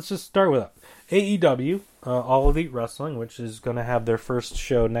 All right, let's just start with AEW, All Elite Wrestling, which is going to have their first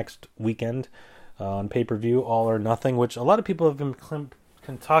show next weekend on pay-per-view, All or Nothing, which a lot of people have been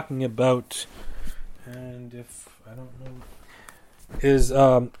talking about. And if I don't know, is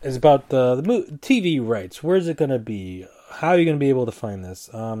about the TV rights. Where is it going to be? How are you going to be able to find this?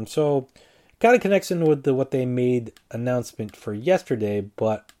 So kind of connects in with what they made announcement for yesterday.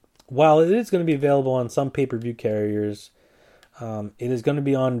 But while it is going to be available on some pay-per-view carriers, it is going to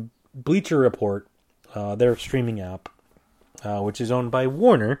be on Bleacher Report, their streaming app, which is owned by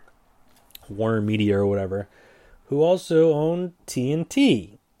Warner Media or whatever, who also own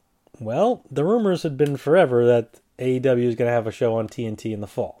TNT. Well, the rumors had been forever that AEW is going to have a show on TNT in the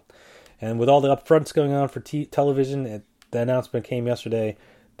fall. And with all the upfronts going on for television, the announcement came yesterday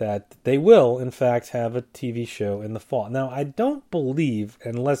that they will, in fact, have a TV show in the fall. Now, I don't believe,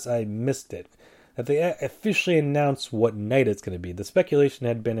 unless I missed it, that they officially announced what night it's going to be. The speculation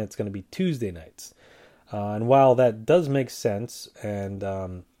had been it's going to be Tuesday nights. And while that does make sense, and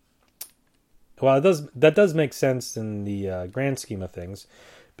that does make sense in the grand scheme of things,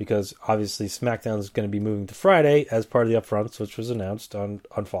 because obviously SmackDown is going to be moving to Friday as part of the upfronts, which was announced on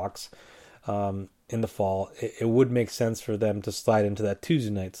Fox in the fall. It would make sense for them to slide into that Tuesday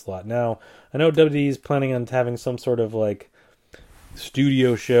night slot. Now, I know WWE is planning on having some sort of like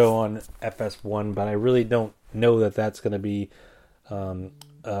studio show on FS1, but I really don't know that that's going to be a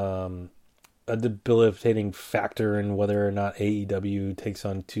debilitating factor in whether or not AEW takes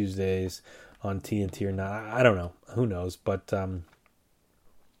on Tuesdays on TNT or not. I don't know. Who knows? But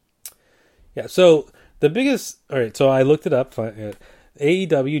yeah, so the biggest... Alright, so I looked it up.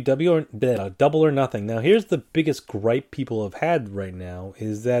 AEW, Double or Nothing. Now, here's the biggest gripe people have had right now,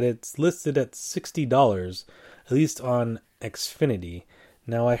 is that it's listed at $60, at least on Xfinity.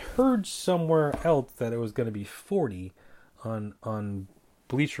 Now, I heard somewhere else that it was going to be $40 on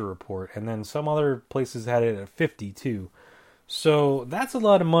Bleacher Report, and then some other places had it at $50 too. So, that's a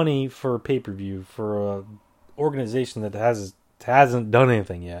lot of money for pay-per-view for an organization that hasn't done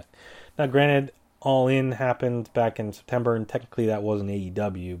anything yet. Now, granted, All In happened back in September, and technically that wasn't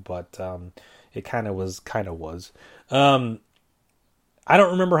AEW, but it kind of was. I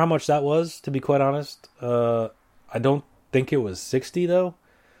don't remember how much that was, to be quite honest. I don't think it was 60 though.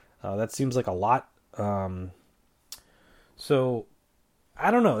 That seems like a lot. So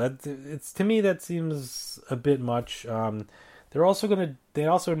I don't know. To me that seems a bit much. They also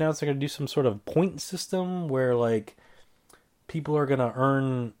announced they're gonna do some sort of point system where like people are gonna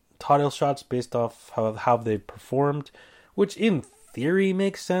earn title shots based off how they've performed, which in theory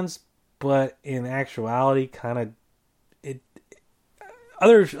makes sense, but in actuality, kind of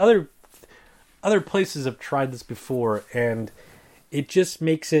other places have tried this before, and it just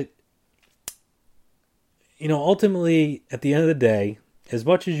makes it, ultimately at the end of the day, as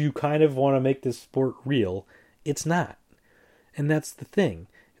much as you kind of want to make this sport real, it's not, and that's the thing.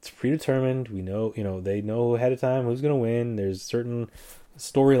 It's predetermined. We know, they know ahead of time who's going to win. There's certain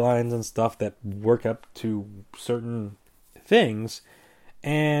storylines and stuff that work up to certain things,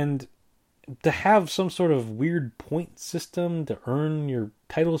 and to have some sort of weird point system to earn your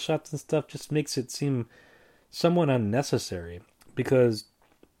title shots and stuff just makes it seem somewhat unnecessary, because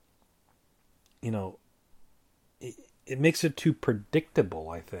it makes it too predictable,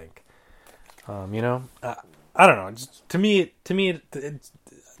 I think. I don't know. To me,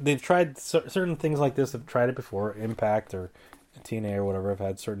 they've tried certain things like this. Have tried it before. Impact or TNA or whatever have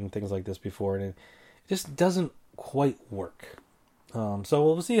had certain things like this before, and it just doesn't quite work. So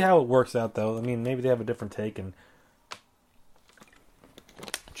we'll see how it works out, though. I mean, maybe they have a different take and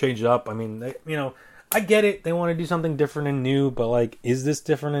change it up. I mean, I get it. They want to do something different and new, but like, is this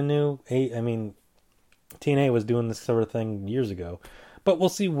different and new? I mean, TNA was doing this sort of thing years ago, but we'll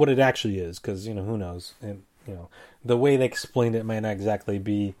see what it actually is, because who knows? And the way they explained it might not exactly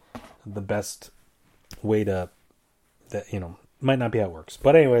be the best way to might not be how it works.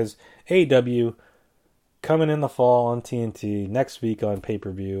 But anyways, AEW coming in the fall on TNT, next week on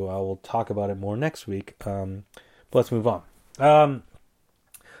pay-per-view. I will talk about it more next week. But let's move on. So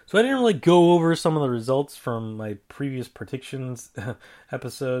I didn't really go over some of the results from my previous predictions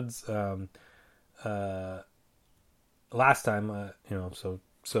episodes last time.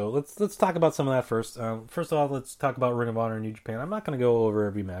 So let's talk about some of that first. First of all, let's talk about Ring of Honor and New Japan. I'm not going to go over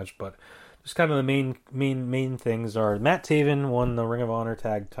every match, but just kind of the main things are Matt Taven won the Ring of Honor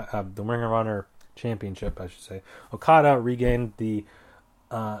the Ring of Honor Championship, I should say. Okada regained the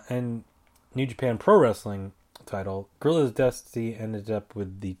and New Japan Pro Wrestling title. Guerrilla's Destiny ended up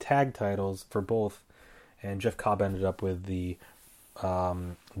with the tag titles for both, and Jeff Cobb ended up with the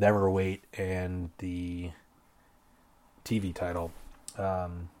Neverweight and the TV title. I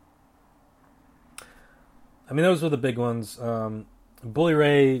mean, those were the big ones. Bully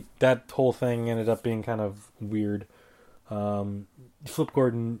Ray, that whole thing ended up being kind of weird. Flip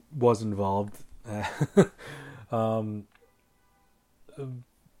Gordon was involved. um,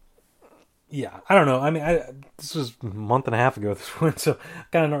 yeah, I don't know. I mean, this was a month and a half ago at this point, so I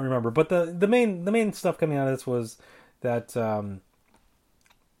kind of don't remember. But the main stuff coming out of this was that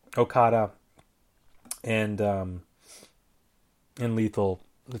Okada and Lethal,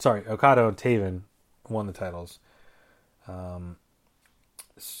 sorry, Okada and Taven won the titles.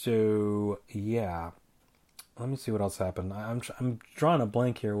 So yeah, let me see what else happened. I'm drawing a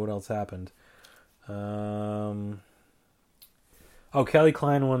blank here. What else happened? Kelly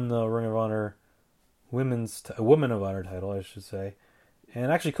Klein won the Ring of Honor Women of Honor title, I should say,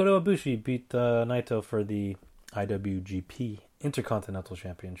 and actually Kota Ibushi beat Naito for the IWGP Intercontinental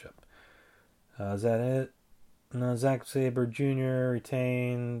Championship. Is that it? No, Zack Sabre Jr.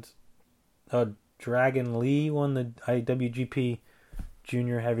 retained. Dragon Lee won the IWGP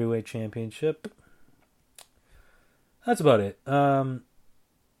Junior Heavyweight Championship. That's about it.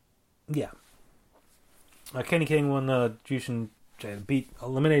 Yeah. Kenny King won the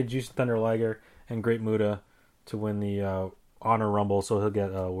eliminated Jushin Thunder Liger and Great Muta to win the Honor Rumble, so he'll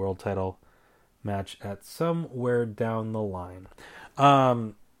get a world title match at somewhere down the line.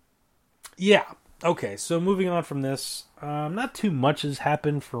 Yeah. Okay, so moving on from this, not too much has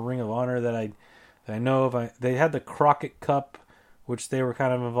happened for Ring of Honor that I know of. They had the Crockett Cup, which they were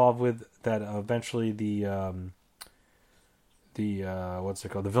kind of involved with. That eventually the what's it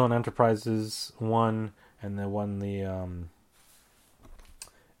called? The Villain Enterprises won, and they won the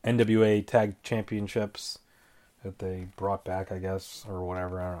NWA Tag Championships that they brought back, I guess, or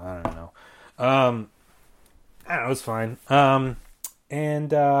whatever. I don't know. I don't know. It was fine.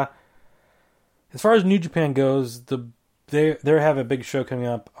 And as far as New Japan goes, they have a big show coming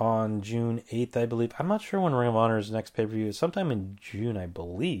up on June 8th, I believe. I'm not sure when Ring of Honor's next pay-per-view is. Sometime in June, I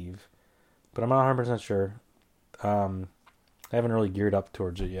believe. But I'm not 100% sure. I haven't really geared up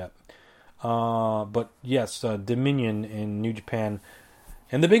towards it yet. But yes, Dominion in New Japan.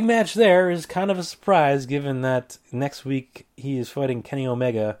 And the big match there is kind of a surprise, given that next week he is fighting Kenny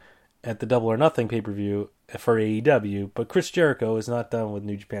Omega at the Double or Nothing pay-per-view for AEW, but Chris Jericho is not done with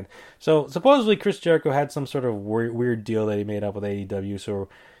New Japan. So supposedly Chris Jericho had some sort of weird deal that he made up with AEW, so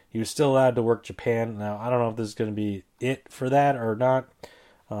he was still allowed to work Japan. Now, I don't know if this is going to be it for that or not,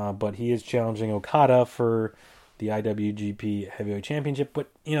 but he is challenging Okada for the IWGP Heavyweight Championship. But,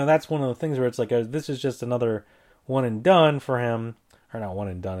 that's one of the things where it's like, this is just another one and done for him. Or not one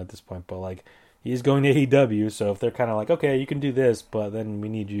and done at this point, but like, he's going to AEW, so if they're kind of like, okay, you can do this, but then we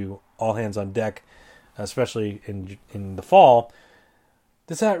need you all hands on deck, especially in the fall,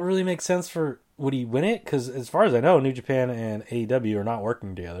 does that really make sense would he win it? Because as far as I know, New Japan and AEW are not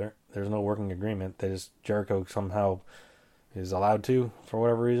working together. There's no working agreement. Jericho somehow is allowed to, for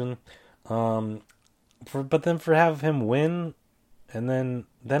whatever reason. But then have him win, and then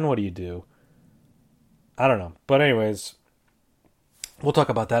what do you do? I don't know. But anyways, we'll talk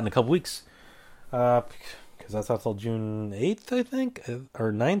about that in a couple weeks. Because that's not till June 8th, I think?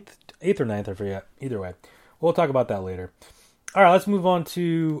 Or 9th? 8th or 9th, I forget. Either way. We'll talk about that later. Alright, let's move on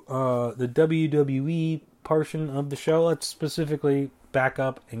to the WWE portion of the show. Let's specifically back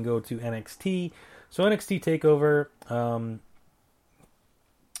up and go to NXT. So NXT TakeOver,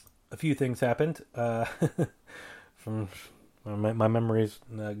 a few things happened. From my memory's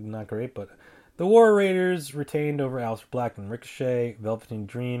not great, but the War Raiders retained over Aleister Black and Ricochet. Velveteen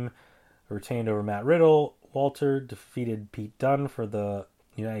Dream retained over Matt Riddle. Walter defeated Pete Dunne for the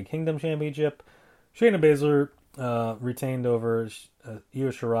United Kingdom Championship. Shayna Baszler retained over Io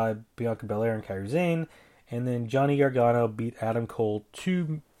Shirai, Bianca Belair, and Kairi Sane. And then Johnny Gargano beat Adam Cole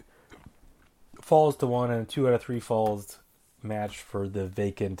 2 falls to 1 and a 2 out of 3 falls match for the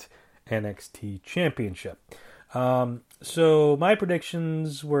vacant NXT Championship. So my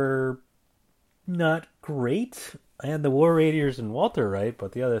predictions were not great. I had the War Raiders and Walter right,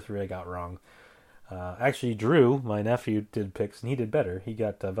 but the other 3 I got wrong. Actually, Drew, my nephew, did picks, and he did better. He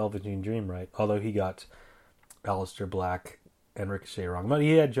got Velveteen Dream right, although he got Aleister Black and Ricochet wrong. But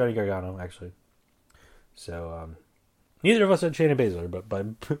he had Johnny Gargano, actually. So, neither of us had Shayna Baszler,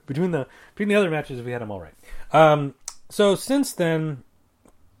 but between the other matches, we had them all right. So, since then,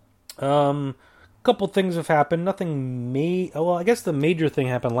 a couple things have happened. Nothing well, I guess the major thing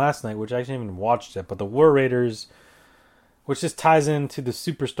happened last night, which I actually haven't even watched it, but the War Raiders, which just ties into the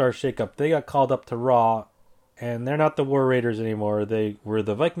Superstar shakeup, they got called up to Raw, and they're not the War Raiders anymore. They were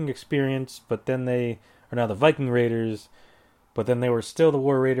the Viking Experience, but then they are now the Viking Raiders, but then they were still the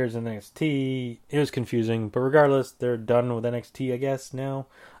War Raiders in NXT. It was confusing, but regardless, they're done with NXT, I guess, now.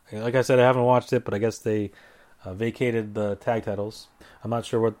 Like I said, I haven't watched it, but I guess they vacated the tag titles. I'm not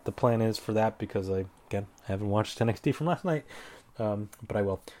sure what the plan is for that because I haven't watched NXT from last night, but I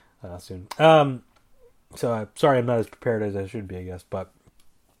will soon. So sorry, I'm not as prepared as I should be, I guess. But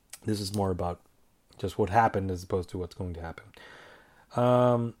this is more about just what happened as opposed to what's going to happen.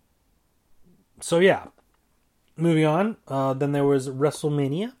 So yeah, moving on. Then there was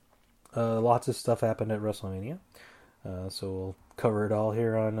WrestleMania. Lots of stuff happened at WrestleMania. So we'll cover it all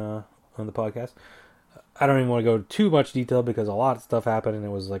here on the podcast. I don't even want to go too much detail because a lot of stuff happened and it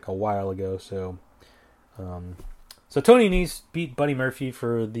was like a while ago. So Tony Nese beat Buddy Murphy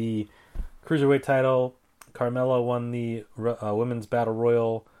for the Cruiserweight title. Carmella won the Women's Battle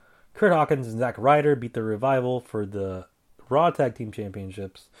Royal. Kurt Hawkins and Zack Ryder beat the Revival for the Raw Tag Team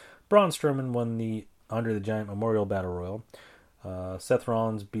Championships. Braun Strowman won the Andre the Giant Memorial Battle Royal. Seth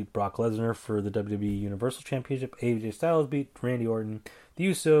Rollins beat Brock Lesnar for the WWE Universal Championship. AJ Styles beat Randy Orton. The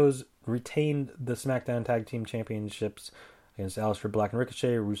Usos retained the SmackDown Tag Team Championships against Aleister Black and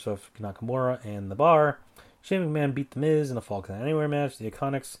Ricochet, Rusev Nakamura, and The Bar. Shane McMahon beat The Miz in a Fall Count Anywhere match. The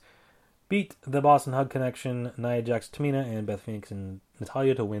Iconics beat the Boston Hug Connection, Nia Jax, Tamina, and Beth Phoenix and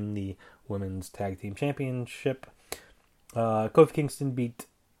Natalya to win the Women's Tag Team Championship. Kofi Kingston beat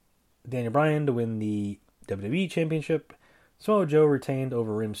Daniel Bryan to win the WWE Championship. Samoa Joe retained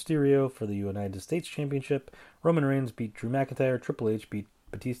over Rey Mysterio for the United States Championship. Roman Reigns beat Drew McIntyre. Triple H beat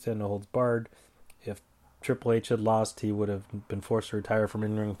Batista no holds barred. If Triple H had lost, he would have been forced to retire from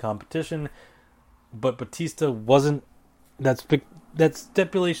in-ring competition. But Batista wasn't. That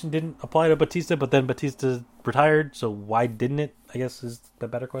stipulation didn't apply to Batista, but then Batista retired, so why didn't it? I guess is the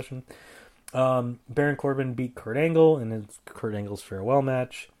better question. Baron Corbin beat Kurt Angle in his Kurt Angle's farewell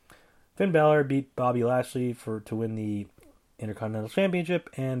match. Finn Balor beat Bobby Lashley to win the Intercontinental Championship,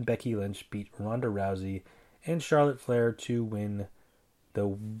 and Becky Lynch beat Ronda Rousey and Charlotte Flair to win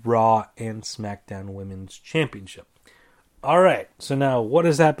the Raw and SmackDown Women's Championship. Alright, so now what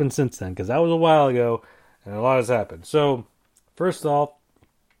has happened since then? Because that was a while ago, and a lot has happened. So, first off,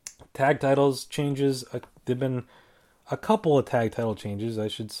 tag titles changes. There have been a couple of tag title changes, I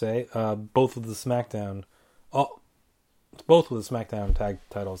should say. Both with the SmackDown tag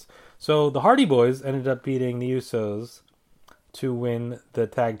titles. So the Hardy Boys ended up beating the Usos to win the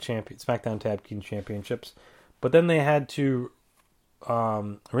SmackDown Tag Team Championships, but then they had to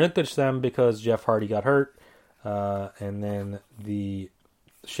relinquish them because Jeff Hardy got hurt, and then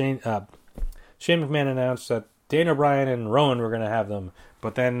Shane McMahon announced that Daniel Bryan and Rowan were going to have them,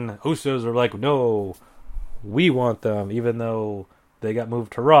 but then Usos were like, no, we want them, even though they got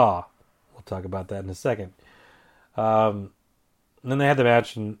moved to Raw. We'll talk about that in a second. And then they had the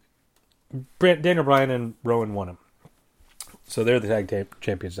match, and Daniel Bryan and Rowan won them. So they're the tag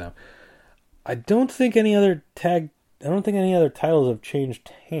champions now. I don't think any other titles have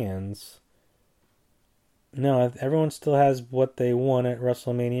changed hands. No, everyone still has what they won at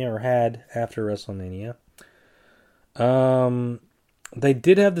WrestleMania or had after WrestleMania. They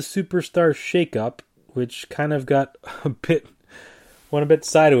did have the Superstar Shake-Up, which kind of went a bit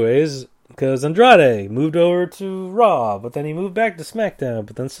sideways because Andrade moved over to Raw, but then he moved back to SmackDown,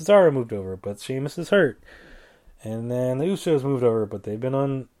 but then Cesaro moved over, but Sheamus is hurt. And then the Usos moved over, but they've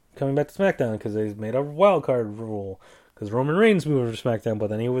been coming back to SmackDown because they made a wild card rule. Because Roman Reigns moved over to SmackDown,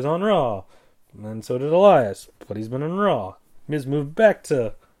 but then he was on Raw. And so did Elias, but he's been on Raw. Miz moved back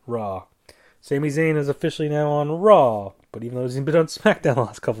to Raw. Sami Zayn is officially now on Raw, but even though he's been on SmackDown the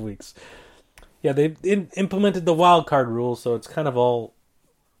last couple weeks. Yeah, they implemented the wild card rule, so it's kind of all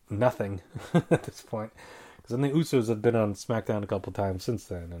nothing at this point. Because then the Usos have been on SmackDown a couple times since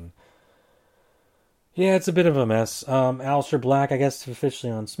then, and yeah, it's a bit of a mess. Aleister Black, I guess, is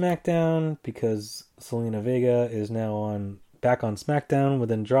officially on SmackDown because Selena Vega is now back on SmackDown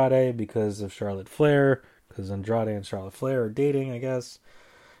with Andrade because of Charlotte Flair. Because Andrade and Charlotte Flair are dating, I guess,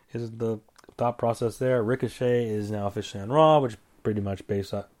 is the thought process there. Ricochet is now officially on Raw, which pretty much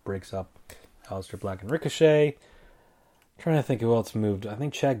breaks up Aleister Black and Ricochet. I'm trying to think who else moved. I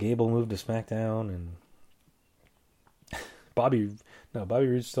think Chad Gable moved to SmackDown, and Bobby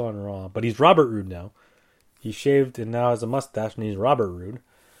Roode's still on Raw, but he's Robert Roode now. He shaved and now has a mustache, and he's Robert Roode.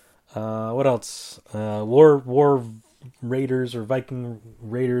 What else? War Raiders or Viking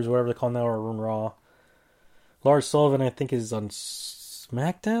Raiders, whatever they call them now, are on Raw. Lars Sullivan, I think, is on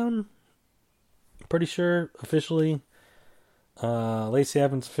SmackDown. Pretty sure, officially. Lacey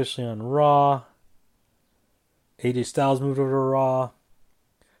Evans officially on Raw. AJ Styles moved over to Raw.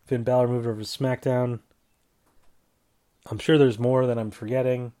 Finn Balor moved over to SmackDown. I'm sure there's more that I'm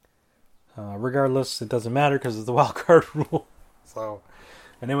forgetting. Regardless, it doesn't matter because of the wild card rule. So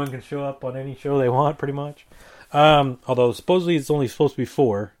anyone can show up on any show they want, pretty much. Although supposedly it's only supposed to be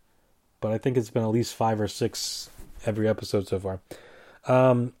 4. but I think it's been at least 5 or 6 every episode so far.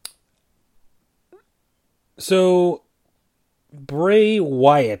 So Bray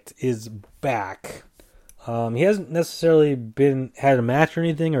Wyatt is back. He hasn't necessarily had a match or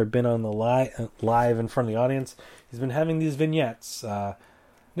anything, or been on the live in front of the audience. He's been having these vignettes.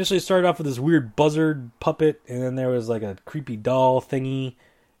 Initially started off with this weird buzzard puppet, and then there was like a creepy doll thingy,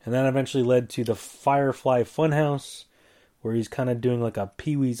 and then eventually led to the Firefly Funhouse, where he's kind of doing like a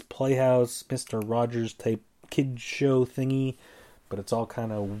Pee-wee's Playhouse, Mr. Rogers type kid show thingy, but it's all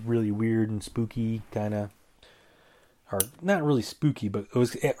kind of really weird and spooky, kind of. Or not really spooky, but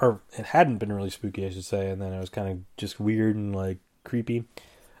it hadn't been really spooky, I should say, and then it was kind of just weird and like creepy.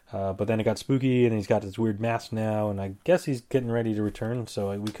 But then it got spooky, and he's got this weird mask now, and I guess he's getting ready to return,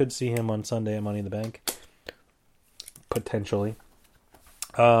 so we could see him on Sunday at Money in the Bank. Potentially.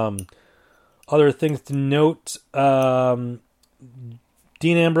 Other things to note, Dean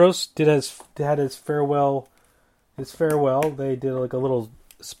Ambrose had his farewell. They did like a little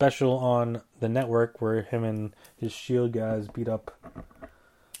special on the network where him and his Shield guys beat up,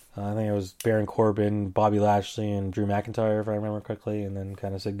 I think it was Baron Corbin, Bobby Lashley, and Drew McIntyre, if I remember correctly, and then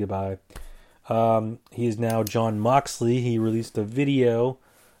kind of said goodbye. He is now Jon Moxley. He released a video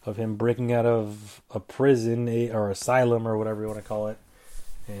of him breaking out of a prison or asylum or whatever you want to call it.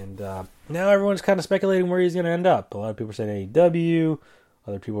 And now everyone's kind of speculating where he's going to end up. A lot of people are saying AEW.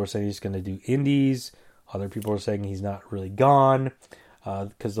 Other people are saying he's going to do indies. Other people are saying he's not really gone.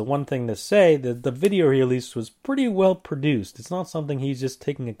 Because the one thing to say, the video he released was pretty well produced. It's not something he's just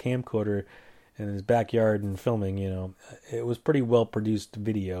taking a camcorder in his backyard and filming, It was pretty well produced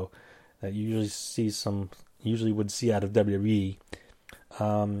video that you usually would see out of WWE.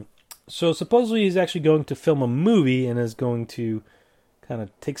 So supposedly he's actually going to film a movie and is going to kind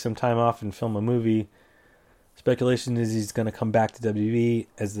of take some time off and film a movie. Speculation is he's going to come back to WWE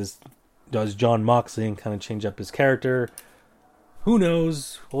as Jon Moxley and kind of change up his character. Who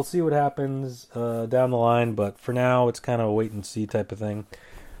knows? We'll see what happens down the line, but for now, it's kind of a wait-and-see type of thing.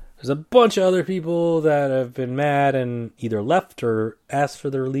 There's a bunch of other people that have been mad and either left or asked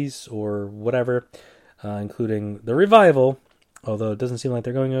for the release or whatever, including The Revival, although it doesn't seem like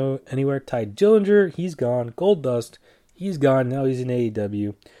they're going anywhere. Ty Dillinger, he's gone. Goldust, he's gone. Now he's in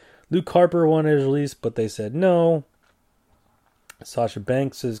AEW. Luke Harper wanted his release, but they said no. Sasha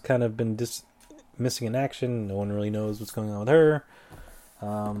Banks has kind of been missing in action. No one really knows what's going on with her.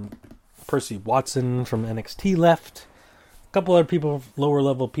 Percy Watson from NXT left. A couple other people, lower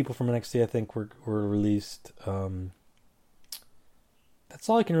level people from NXT, I think, were released. That's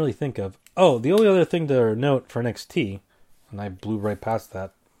all I can really think of. Oh, the only other thing to note for NXT, and I blew right past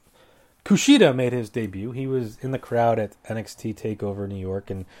that, Kushida made his debut. He was in the crowd at NXT TakeOver New York,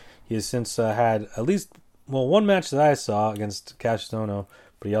 and he has since had at least, one match that I saw against Kassius Ohno,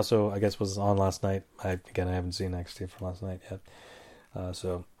 but he also, I guess, was on last night. I haven't seen NXT from last night yet.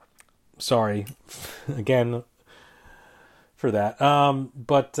 So, sorry again for that. So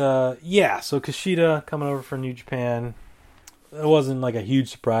Kushida coming over from New Japan. It wasn't like a huge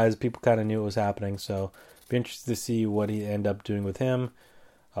surprise. People kind of knew it was happening, so be interested to see what he end up doing with him.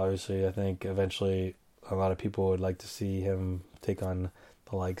 Obviously, I think eventually a lot of people would like to see him take on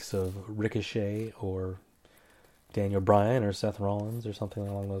the likes of Ricochet or Daniel Bryan or Seth Rollins or something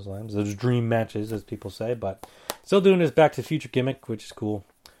along those lines. Those dream matches, as people say, but still doing his Back to the Future gimmick, which is cool.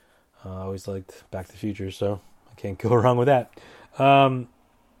 I always liked Back to the Future, so I can't go wrong with that.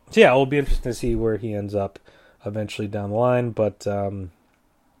 It'll be interesting to see where he ends up eventually down the line, but for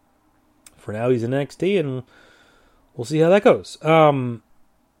now he's in NXT, and we'll see how that goes.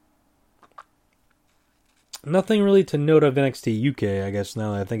 Nothing really to note of NXT UK, I guess,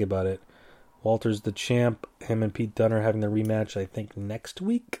 now that I think about it. Walter's the champ. Him and Pete Dunne are having the rematch, I think, next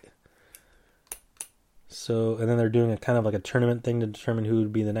week. So, and then they're doing a kind of like a tournament thing to determine who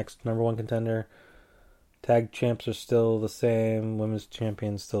would be the next number one contender. Tag champs are still the same. Women's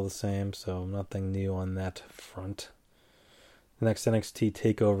champions still the same. So, nothing new on that front. The next NXT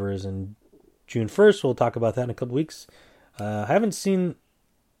takeover is in June 1st. We'll talk about that in a couple weeks. I haven't seen...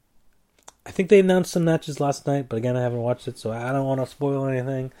 I think they announced some matches last night, but again, I haven't watched it, so I don't want to spoil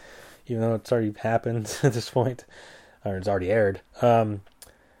anything, even though it's already happened at this point, or it's already aired. And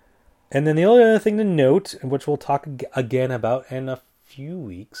then the only other thing to note, which we'll talk again about in a few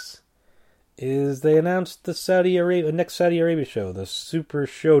weeks, is they announced the next Saudi Arabia show, the Super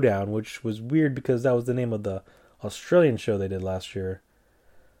Showdown, which was weird because that was the name of the Australian show they did last year.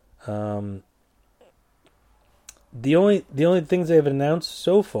 The only things they've announced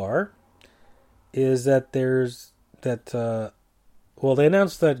so far is that Well, they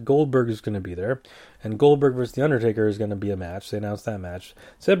announced that Goldberg is going to be there, and Goldberg versus The Undertaker is going to be a match. They announced that match.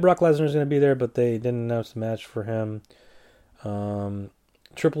 Said Brock Lesnar is going to be there, but they didn't announce the match for him.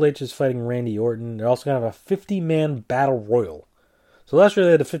 Triple H is fighting Randy Orton. They're also going to have a 50-man battle royal. So last year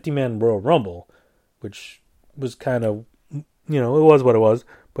they had a 50-man Royal Rumble, which was kind of, it was what it was,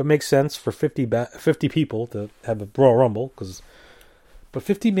 but it makes sense for 50 people to have a Royal Rumble, but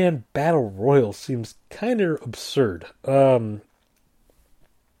 50-man battle royal seems kind of absurd.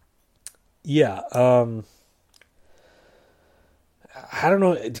 I don't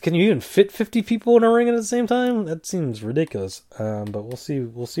know. Can you even fit 50 people in a ring at the same time? That seems ridiculous. But we'll see.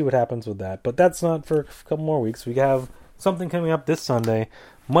 We'll see what happens with that. But that's not for a couple more weeks. We have something coming up this Sunday.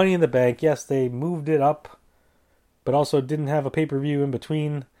 Money in the Bank. Yes, they moved it up, but also didn't have a pay-per-view in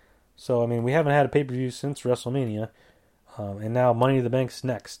between. So, we haven't had a pay-per-view since WrestleMania. And now Money in the Bank's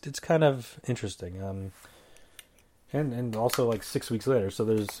next. It's kind of interesting. And also like 6 weeks later. So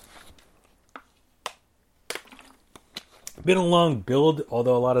there's been a long build,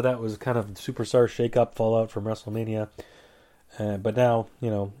 although a lot of that was kind of superstar shake-up fallout from WrestleMania. But now,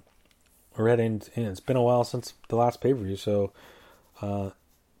 we're heading, and it's been a while since the last pay-per-view. So,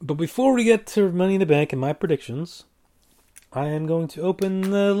 but before we get to Money in the Bank and my predictions, I am going to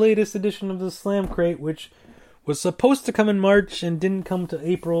open the latest edition of the Slam Crate, which was supposed to come in March and didn't come to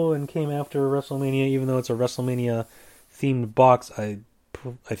April and came after WrestleMania, even though it's a WrestleMania-themed box, I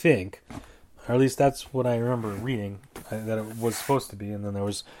think. Or at least that's what I remember reading, that it was supposed to be, and then there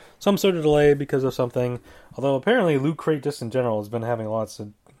was some sort of delay because of something. Although apparently Loot Crate, just in general, has been having lots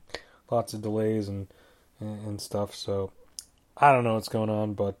of delays and stuff, so I don't know what's going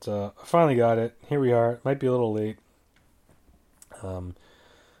on, but I finally got it. Here we are. It might be a little late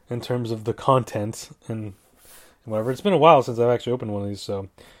in terms of the content and whatever. It's been a while since I've actually opened one of these, so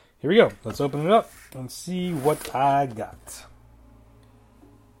here we go. Let's open it up and see what I got.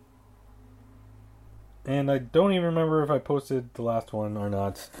 And I don't even remember if I posted the last one or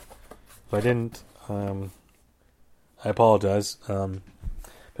not. If I didn't, I apologize. There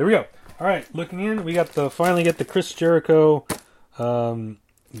we go. All right, looking in, we finally get the Chris Jericho, the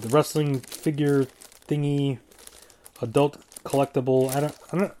wrestling figure thingy, adult collectible. I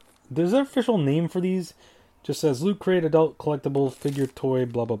don't. There's an official name for these. Just says Loot Crate adult collectible figure toy.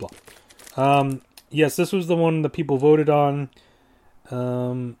 Blah blah blah. Yes, this was the one that people voted on.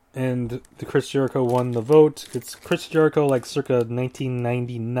 And the Chris Jericho won the vote. It's Chris Jericho, like circa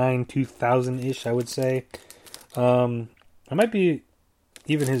 1999, 2000-ish, I would say. It might be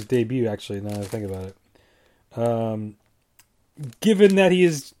even his debut, actually, now that I think about it. Given that he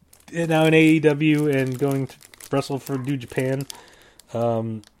is now in AEW and going to wrestle for New Japan,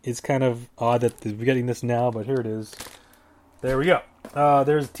 it's kind of odd that we're getting this now, but here it is. There we go.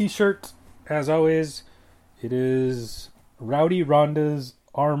 There's a t-shirt, as always. It is Rowdy Ronda's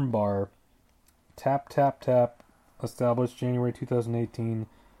armbar. Tap, tap, tap. Established January 2018.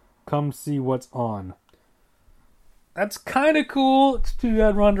 Come see what's on. That's kind of cool. It's too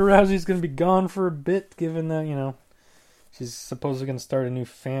bad Ronda Rousey's going to be gone for a bit, given that, she's supposedly going to start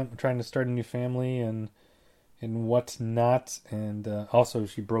trying to start a new family and whatnot. And also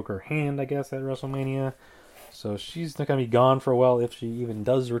she broke her hand, I guess, at WrestleMania. So she's not going to be gone for a while if she even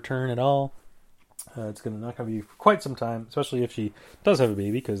does return at all. It's not going to be for quite some time, especially if she does have a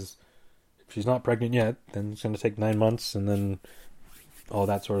baby, because if she's not pregnant yet, then it's going to take 9 months, and then all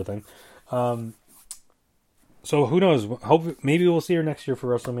that sort of thing. So who knows? Maybe we'll see her next year for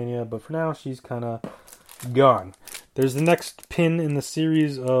WrestleMania, but for now, she's kind of gone. There's the next pin in the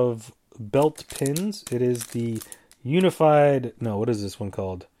series of belt pins. It is the unified... No, what is this one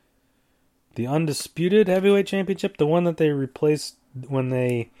called? The Undisputed Heavyweight Championship, the one that they replaced when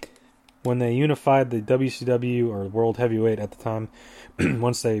they unified the WCW or World Heavyweight at the time,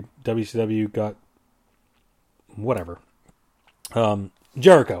 once WCW got whatever.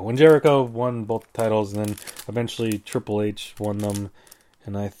 Jericho. When Jericho won both titles, and then eventually Triple H won them,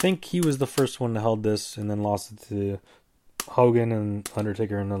 and I think he was the first one to hold this, and then lost it to Hogan and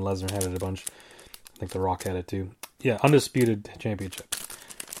Undertaker, and then Lesnar had it a bunch. I think The Rock had it too. Yeah, Undisputed Championship.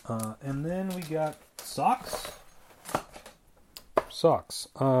 And then we got socks.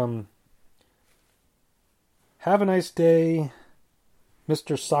 Have a nice day,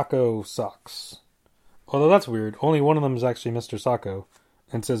 Mr. Socko socks. Although that's weird. Only one of them is actually Mr. Socko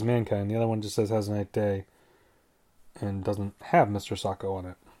and says Mankind. The other one just says has a nice day and doesn't have Mr. Socko on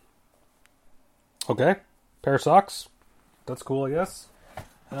it. Okay. Pair of socks. That's cool, I guess.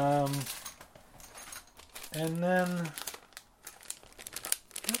 And then...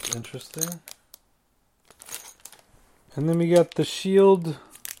 That's interesting. And then we got the Shield...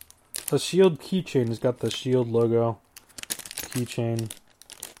 The Shield keychain has got the Shield logo. keychain.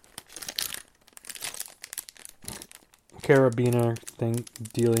 Carabiner thing,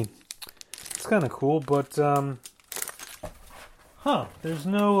 dealy. It's kind of cool, but, there's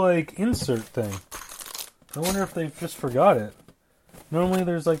no, like, insert thing. I wonder if they just forgot it. Normally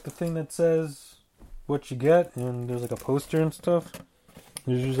there's, like, the thing that says what you get, and there's, like, a poster and stuff.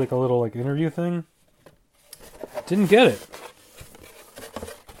 There's usually, like, a little, like, interview thing. Didn't get it.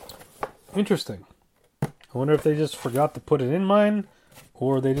 Interesting. I wonder if they just forgot to put it in mine,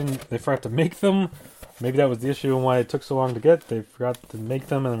 or they forgot to make them. Maybe that was the issue and why it took so long to get. They forgot to make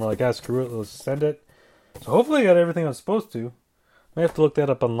them and were like, screw it, let's send it. So hopefully I got everything I was supposed to. May have to look that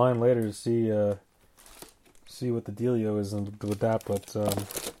up online later to see what the dealio is with that, but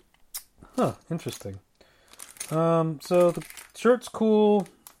interesting. So the shirt's cool.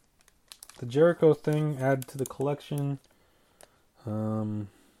 The Jericho thing added to the collection.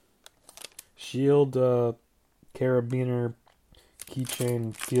 Shield, carabiner,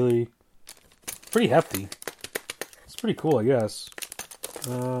 keychain, feely. Pretty hefty. It's pretty cool, I guess.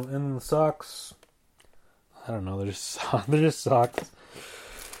 And the socks. I don't know. They're just socks.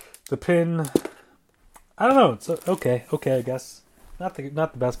 The pin. I don't know. It's okay. I guess not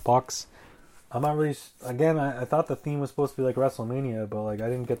the best box. I'm not really. Again, I thought the theme was supposed to be like WrestleMania, but like I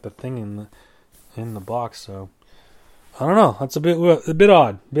didn't get the thing in the box, so I don't know. That's a bit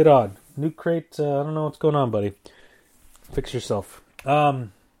odd. New crate. I don't know what's going on, buddy. Fix yourself.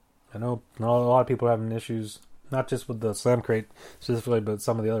 I know a lot of people are having issues, not just with the Slam crate specifically, but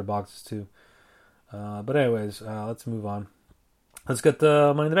some of the other boxes too. But anyways, let's move on. Let's get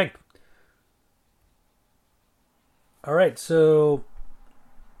the Money in the Bank. All right, so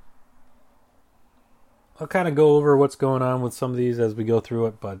I'll kind of go over what's going on with some of these as we go through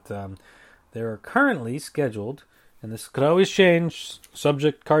it, but they are currently scheduled, and this could always change,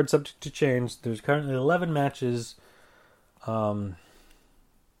 card subject to change. There's currently 11 matches.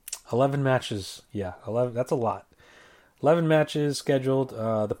 11 matches. Yeah, 11. That's a lot. 11 matches scheduled.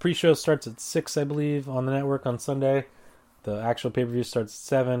 The pre-show starts at 6, I believe, on the network on Sunday. The actual pay-per-view starts at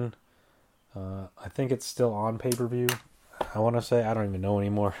 7. I think it's still on pay-per-view. I want to say. I don't even know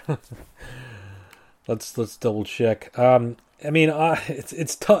anymore. Let's double check.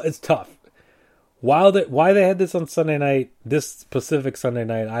 It's tough. It's tough. Why they had this on Sunday night, this specific Sunday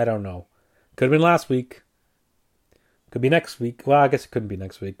night, I don't know. Could have been last week. Could be next week. Well, I guess it couldn't be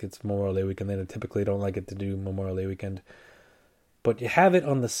next week. It's Memorial Day weekend. They typically don't like it to do Memorial Day weekend. But you have it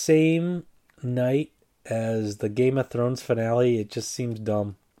on the same night as the Game of Thrones finale. It just seems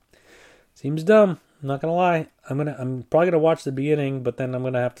dumb. Seems dumb. I'm not gonna lie. I'm probably gonna watch the beginning, but then I'm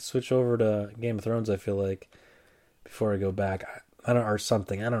gonna have to switch over to Game of Thrones. I feel like before I go back, I don't or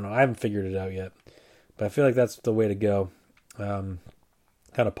something. I don't know. I haven't figured it out yet, but I feel like that's the way to go. Kind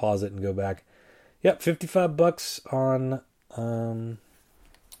of pause it and go back. Yep, $55 on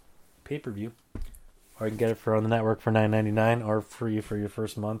pay-per-view. Or you can get it on the network for $9.99 or free for your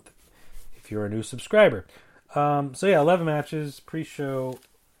first month if you're a new subscriber. 11 matches. Pre-show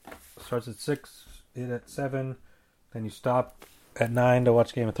starts at 6, it at 7. Then you stop at 9 to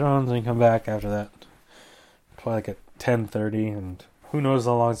watch Game of Thrones, and you come back after that. Probably like at 10:30, and who knows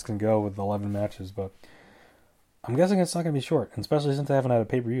how long it's going to go with 11 matches, but I'm guessing it's not going to be short, especially since I haven't had a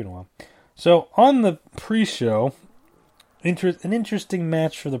pay-per-view in a while. So, on the pre-show, an interesting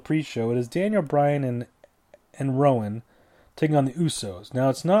match for the pre-show. It is Daniel Bryan and Rowan taking on the Usos. Now,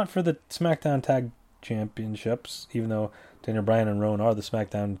 it's not for the SmackDown Tag Championships, even though Daniel Bryan and Rowan are the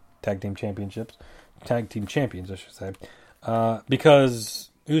SmackDown Tag Team Championships. Tag Team Champions, I should say. Because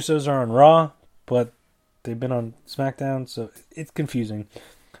Usos are on Raw, but they've been on SmackDown, so it's confusing.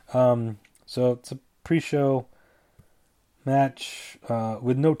 So, it's a pre-show match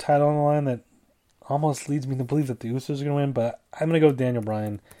with no title on the line that almost leads me to believe that the Usos are going to win, but I'm going to go with Daniel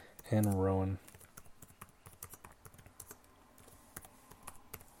Bryan and Rowan.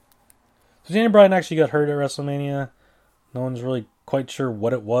 So Daniel Bryan actually got hurt at WrestleMania. No one's really quite sure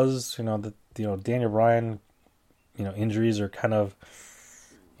what it was. Daniel Bryan, injuries are kind of,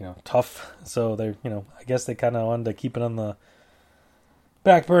 tough. So they're, I guess they kind of wanted to keep it on the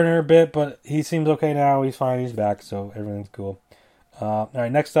back burner a bit, but he seems okay now. He's fine. He's back, so everything's cool. All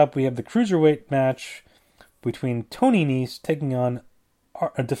right, next up we have the Cruiserweight match between Tony Nese taking on,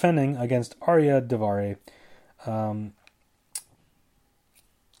 defending against Arya Daivari.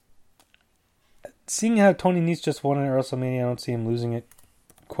 Seeing how Tony Nese just won it at WrestleMania, I don't see him losing it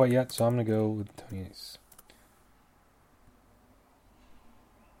quite yet, so I'm going to go with Tony Nese.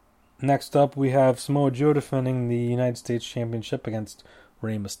 Next up, we have Samoa Joe defending the United States Championship against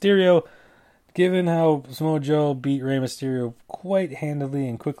Rey Mysterio. Given how Samoa Joe beat Rey Mysterio quite handily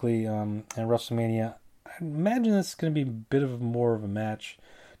and quickly at WrestleMania, I imagine this is going to be a bit of more of a match.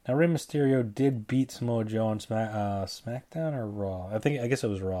 Now, Rey Mysterio did beat Samoa Joe on SmackDown or Raw. I guess it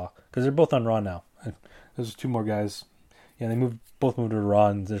was Raw because they're both on Raw now. There's two more guys. Yeah, both moved to Raw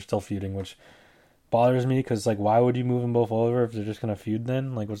and they're still feuding, which bothers me because like, why would you move them both over if they're just gonna feud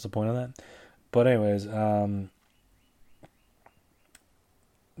then? Like, what's the point of that? But anyways, Rey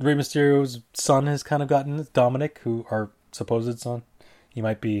Mysterio's son has kind of gotten Dominic, who our supposed son. He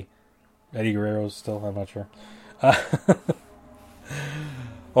might be Eddie Guerrero's still. I'm not sure.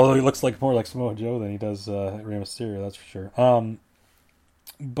 Although he looks like more like Samoa Joe than he does Rey Mysterio, that's for sure.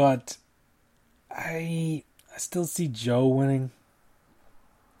 But I still see Joe winning.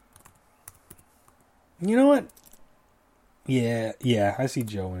 You know what? Yeah, I see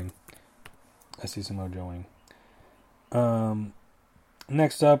Joe winning. I see Samoa Joe winning.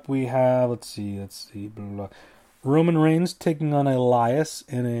 Next up we have let's see, blah, blah, blah. Roman Reigns taking on Elias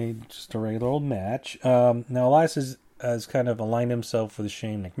in just a regular old match. Now Elias has kind of aligned himself with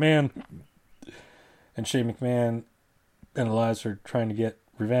Shane McMahon, and Shane McMahon and Elias are trying to get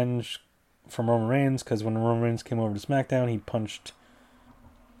revenge from Roman Reigns because when Roman Reigns came over to SmackDown, he punched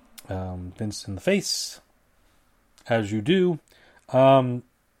Vince in the face, as you do.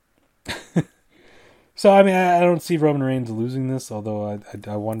 So, I mean, I don't see Roman Reigns losing this, although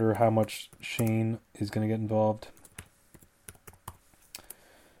I wonder how much Shane is going to get involved.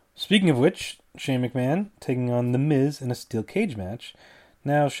 Speaking of which, Shane McMahon taking on The Miz in a steel cage match.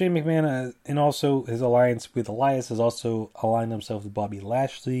 Now, Shane McMahon, and also his alliance with Elias, has also aligned himself with Bobby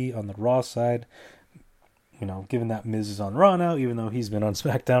Lashley on the Raw side. You know, given that Miz is on Raw now, even though he's been on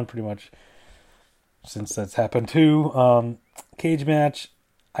SmackDown pretty much since that's happened too. Cage match.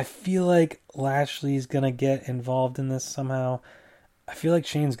 I feel like Lashley's going to get involved in this somehow. I feel like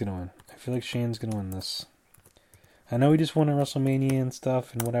Shane's going to win. I feel like Shane's going to win this. I know he just won at WrestleMania and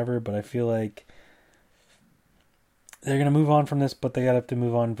stuff and whatever, but I feel like they're going to move on from this, but they got to have to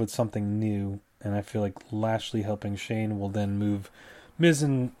move on with something new. And I feel like Lashley helping Shane will then move Miz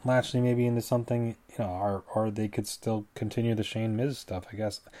and Lashley maybe into something, you know, or they could still continue the Shane Miz stuff, I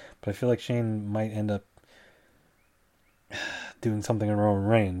guess. But I feel like Shane might end up doing something in Roman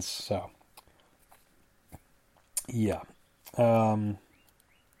Reigns, so yeah. All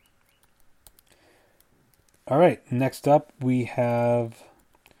right, next up we have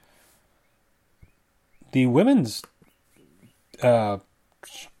the women's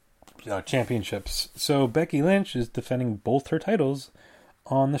championships. So Becky Lynch is defending both her titles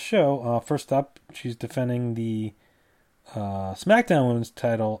on the show. First up, she's defending the SmackDown Women's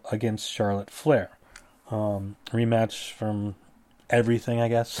title against Charlotte Flair. Rematch from everything, I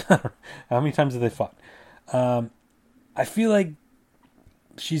guess. How many times have they fought? I feel like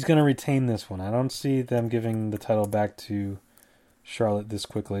she's going to retain this one. I don't see them giving the title back to Charlotte this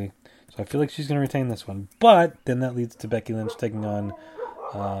quickly. So I feel like she's going to retain this one. But then that leads to Becky Lynch taking on...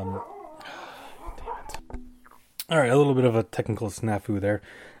 damn it. Alright, a little bit of a technical snafu there.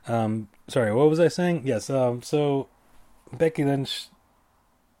 Sorry, what was I saying? Yes, so Becky Lynch,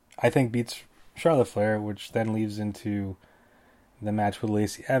 I think, beats Charlotte Flair, which then leads into the match with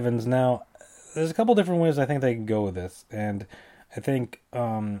Lacey Evans. Now, there's a couple different ways I think they can go with this, and I think,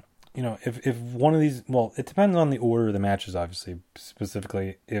 if one of these, well, it depends on the order of the matches, obviously,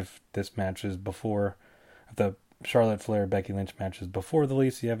 specifically if this match is before, if the Charlotte Flair Becky Lynch match is before the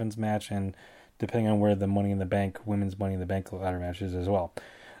Lacey Evans match, and depending on where the Money in the Bank, women's Money in the Bank ladder match is as well.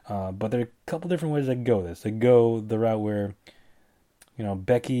 But there are a couple different ways they can go with this. They go the route where,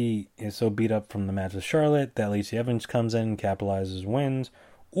 Becky is so beat up from the match with Charlotte that Lacey Evans comes in, capitalizes, wins.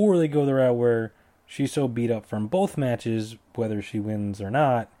 Or they go the route where she's so beat up from both matches, whether she wins or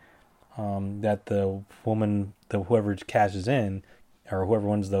not, that the woman, whoever cashes in, or whoever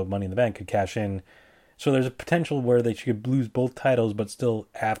wins the Money in the Bank could cash in. So there's a potential where she could lose both titles, but still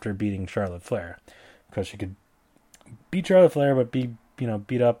after beating Charlotte Flair. Because she could beat Charlotte Flair, but be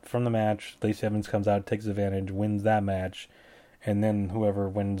beat up from the match. Lacey Evans comes out, takes advantage, wins that match. And then whoever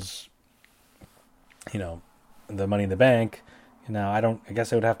wins, the Money in the Bank. Now, I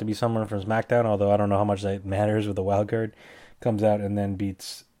guess it would have to be someone from SmackDown, although I don't know how much that matters with the wild card. Comes out and then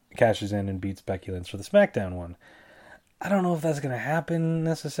cashes in and beats Becky Lynch for the SmackDown one. I don't know if that's going to happen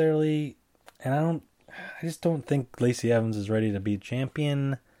necessarily. And I just don't think Lacey Evans is ready to be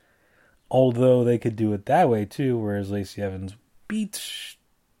champion. Although they could do it that way too, whereas Lacey Evans beats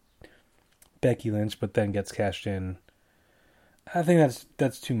Becky Lynch, but then gets cashed in. I think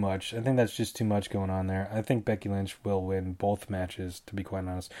that's too much. I think that's just too much going on there. I think Becky Lynch will win both matches, to be quite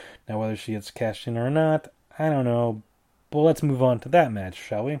honest. Now, whether she gets cashed in or not, I don't know. But let's move on to that match,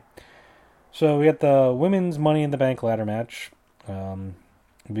 shall we? So we got the women's Money in the Bank ladder match.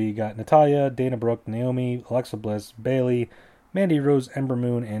 we got Natalya, Dana Brooke, Naomi, Alexa Bliss, Bayley, Mandy Rose, Ember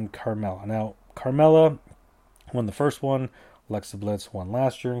Moon, and Carmella. Now, Carmella won the first one. Alexa Bliss won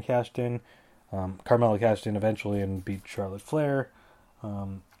last year and cashed in. Carmella cashed in eventually and beat Charlotte Flair.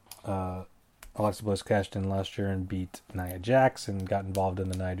 Alexa Bliss cashed in last year and beat Nia Jax and got involved in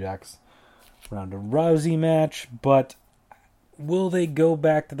the Nia Jax Ronda Rousey match. But will they go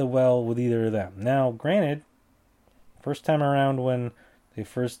back to the well with either of them? Now, granted, first time around when they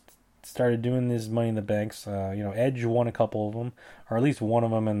first started doing these Money in the Banks, Edge won a couple of them, or at least one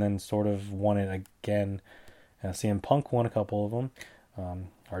of them, and then sort of won it again. CM Punk won a couple of them.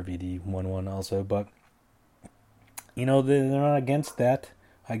 RVD won one also, but they're not against that,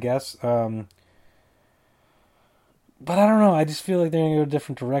 I guess. But I don't know. I just feel like they're gonna go a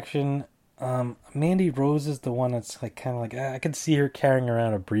different direction. Mandy Rose is the one that's kind of I could see her carrying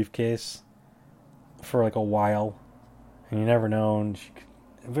around a briefcase for a while, and you never know. And she could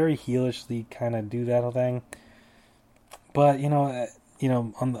very heelishly kind of do that whole thing. But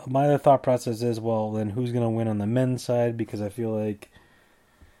my other thought process is, well, then who's gonna win on the men's side? Because I feel like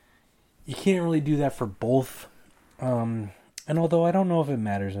you can't really do that for both. And although I don't know if it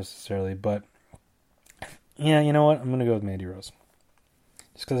matters necessarily, but yeah, you know what? I'm gonna go with Mandy Rose,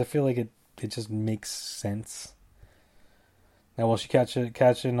 just because I feel like it just makes sense. Now, will she catch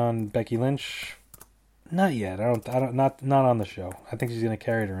in on Becky Lynch? Not yet. Not on the show. I think she's gonna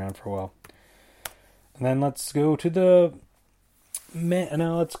carry it around for a while. And then let's go to the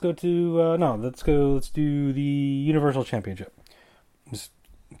let's do the Universal Championship. Just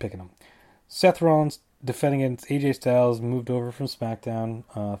picking them. Seth Rollins defending against AJ Styles, moved over from SmackDown.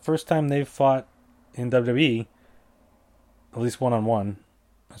 First time they've fought in WWE, at least one-on-one,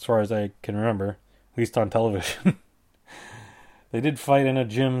 as far as I can remember, at least on television. They did fight in a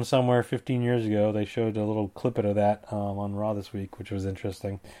gym somewhere 15 years ago. They showed a little clip of that on Raw this week, which was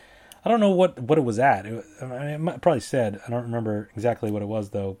interesting. I don't know what it was at. It probably said. I don't remember exactly what it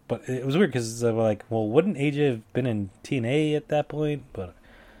was, though. But it was weird because wouldn't AJ have been in TNA at that point? But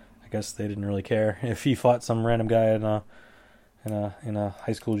I guess they didn't really care if he fought some random guy in a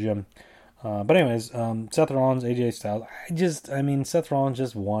high school gym. But anyways, Seth Rollins, AJ Styles. Seth Rollins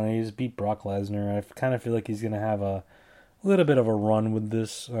just won. He just beat Brock Lesnar. I kind of feel like he's going to have a little bit of a run with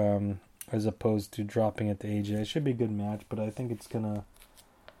this, as opposed to dropping it to AJ. It should be a good match, but I think it's going to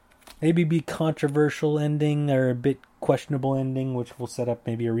maybe be controversial ending or a bit questionable ending, which will set up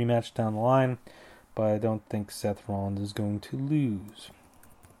maybe a rematch down the line. But I don't think Seth Rollins is going to lose.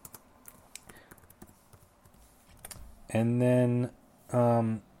 And then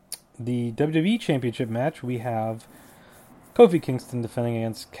the WWE Championship match, we have Kofi Kingston defending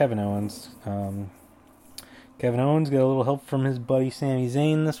against Kevin Owens. Kevin Owens got a little help from his buddy Sami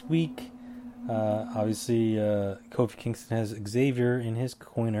Zayn this week. Obviously, Kofi Kingston has Xavier in his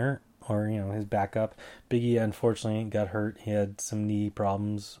corner, or his backup. Big E unfortunately got hurt. He had some knee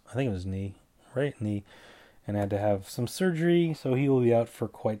problems. I think it was knee, and had to have some surgery, so he will be out for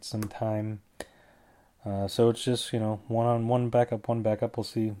quite some time. So it's just one backup. We'll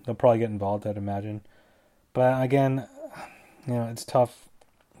see. They'll probably get involved, I'd imagine. But again, it's tough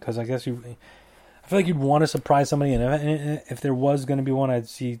because I guess I feel like you'd want to surprise somebody, and if there was going to be one, I'd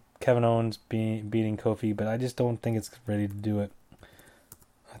see Kevin Owens beating Kofi, but I just don't think it's ready to do it.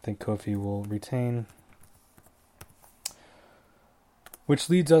 I think Kofi will retain. Which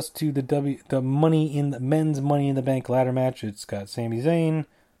leads us to the men's Money in the Bank ladder match. It's got Sami Zayn,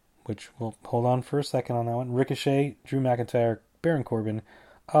 which we'll hold on for a second on that one. Ricochet, Drew McIntyre, Baron Corbin,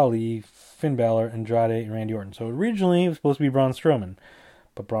 Ali, Finn Balor, Andrade, and Randy Orton. So originally it was supposed to be Braun Strowman,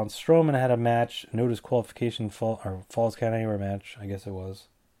 but Braun Strowman had a match, no disqualification, Falls Count Anywhere match, I guess it was,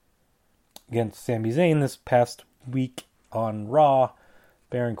 against Sami Zayn this past week on Raw.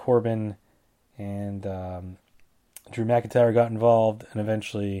 Baron Corbin and Drew McIntyre got involved, and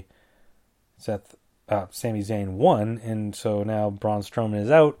eventually Sami Zayn won, and so now Braun Strowman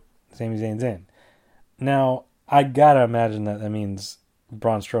is out, Sami Zayn's in. Now, I gotta imagine that means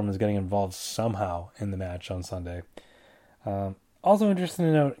Braun Strowman is getting involved somehow in the match on Sunday. Also interesting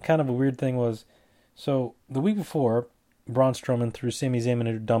to note, kind of a weird thing was, so the week before, Braun Strowman threw Sami Zayn in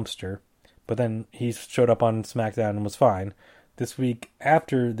a dumpster, but then he showed up on SmackDown and was fine. This week,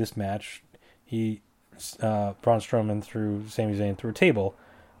 after this match, Braun Strowman threw Sami Zayn through a table,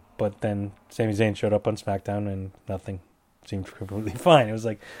 but then Sami Zayn showed up on SmackDown and nothing seemed completely fine. It was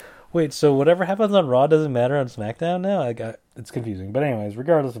like, wait, so whatever happens on Raw doesn't matter on SmackDown now? It's confusing. But anyways,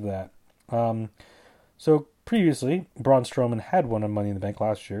 regardless of that. So previously, Braun Strowman had won a Money in the Bank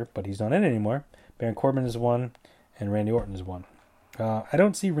last year, but he's not in it anymore. Baron Corbin has won, and Randy Orton has won. I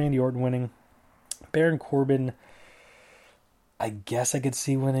don't see Randy Orton winning. Baron Corbin, I guess I could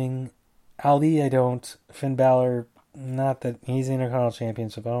see winning. Ali, I don't. Finn Balor, not that he's the Intercontinental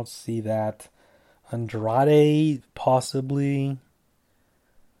Champion, so if I don't see that. Andrade, possibly.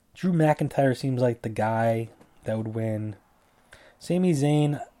 Drew McIntyre seems like the guy that would win. Sami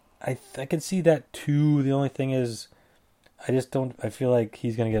Zayn, I could see that too. The only thing is, I feel like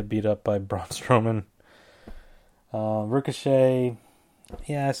he's going to get beat up by Braun Strowman. Ricochet,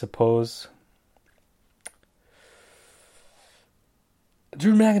 yeah, I suppose.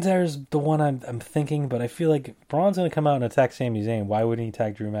 Drew McIntyre is the one I'm thinking, but I feel like Braun's going to come out and attack Sami Zayn. Why wouldn't he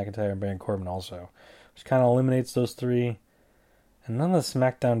attack Drew McIntyre and Baron Corbin also? Which kind of eliminates those three. And none of the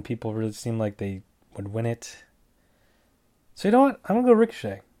SmackDown people really seem like they would win it. So you know what? I'm going to go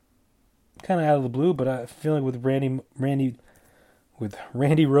Ricochet. Kind of out of the blue, but I feel like with Randy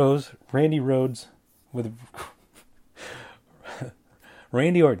Rhodes, with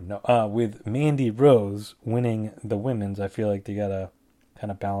Randy Orton, no, with Mandy Rose winning the women's, I feel like they gotta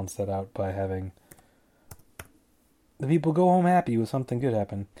kind of balance that out by having the people go home happy with something good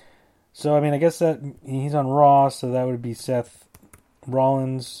happen. So, I mean, I guess that he's on Raw, so that would be Seth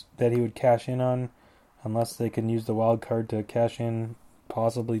Rollins that he would cash in on, unless they can use the wild card to cash in,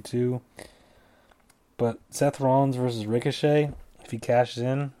 possibly too. But Seth Rollins versus Ricochet, if he cashes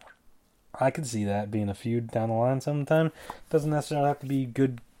in, I could see that being a feud down the line sometime. Doesn't necessarily have to be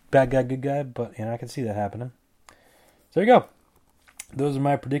bad guy, but I can see that happening. So there you go. Those are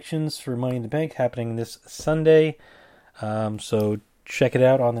my predictions for Money in the Bank happening this Sunday. So check it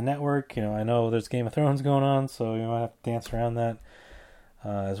out on the network. I know there's Game of Thrones going on, so you might have to dance around that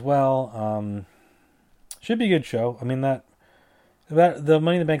as well. Should be a good show. I mean, that the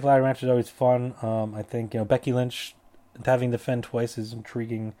Money in the Bank ladder match is always fun. I think Becky Lynch having to defend twice is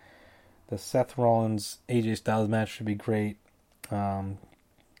intriguing. The Seth Rollins AJ Styles match should be great. Kofi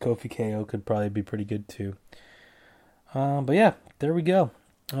KO could probably be pretty good too. But yeah, there we go.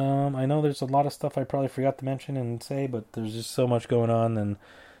 I know there's a lot of stuff I probably forgot to mention and say, but there's just so much going on and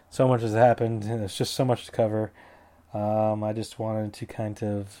so much has happened, and there's just so much to cover. I just wanted to kind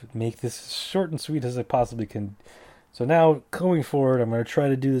of make this as short and sweet as I possibly can. So now, going forward, I'm going to try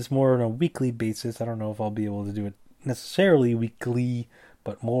to do this more on a weekly basis. I don't know if I'll be able to do it necessarily weekly,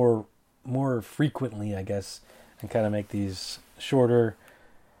 but more frequently, I guess, and kind of make these shorter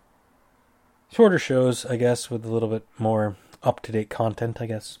shows, I guess, with a little bit more up-to-date content, I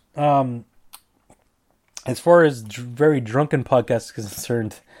guess. As far as Very Drunken Podcast is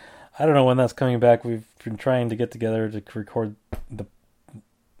concerned, I don't know when that's coming back. We've been trying to get together to record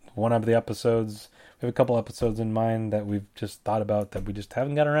one of the episodes. We have a couple episodes in mind that we've just thought about that we just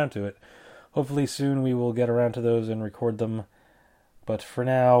haven't got around to it. Hopefully soon we will get around to those and record them. But for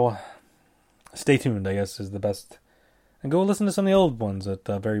now, stay tuned, I guess, is the best. And go listen to some of the old ones at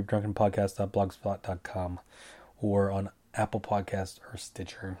verydrunkenpodcast.blogspot.com or on Apple Podcasts or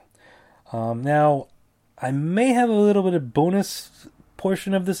Stitcher. Now, I may have a little bit of bonus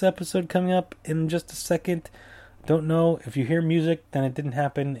portion of this episode coming up in just a second. Don't know. If you hear music, then it didn't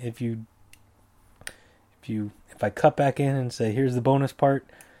happen. If I cut back in and say, here's the bonus part,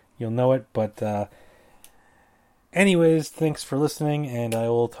 you'll know it. But anyways, thanks for listening, and I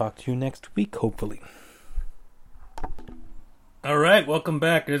will talk to you next week, hopefully. All right, welcome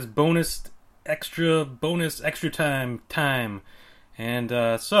back. It's extra time. And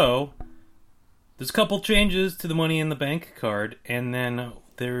so, there's a couple changes to the Money in the Bank card, and then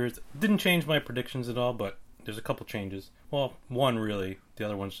didn't change my predictions at all, but there's a couple changes. Well, one really. The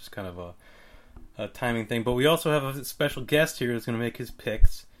other one's just kind of a timing thing. But we also have a special guest here who's going to make his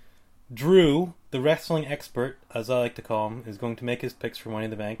picks. Drew, the wrestling expert, as I like to call him, is going to make his picks for Money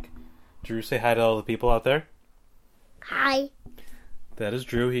in the Bank. Drew, say hi to all the people out there. Hi. That is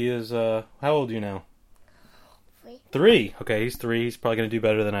Drew. He is, how old are you now? 3. Okay, he's 3. He's probably going to do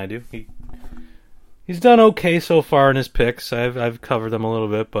better than I do. He's done okay so far in his picks. I've covered them a little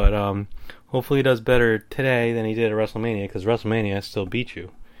bit, but hopefully he does better today than he did at WrestleMania, because WrestleMania I still beat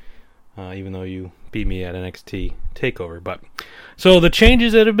you. Even though you beat me at NXT TakeOver. But so the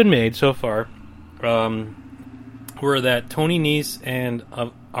changes that have been made so far were that Tony Nese and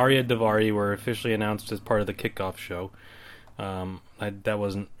Arya Daivari were officially announced as part of the kickoff show. That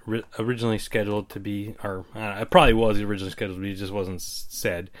wasn't originally scheduled to be, or it probably was originally scheduled to be, it just wasn't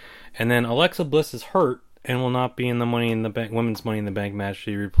said. And then Alexa Bliss is hurt and will not be in the women's Money in the Bank match.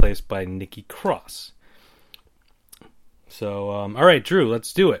 She'll be replaced by Nikki Cross. So, all right, Drew,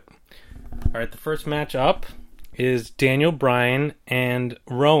 let's do it. All right, the first match up is Daniel Bryan and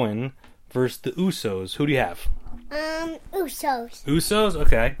Rowan versus the Usos. Who do you have? Usos. Usos?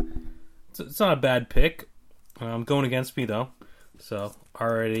 Okay. It's not a bad pick. Going against me, though. So,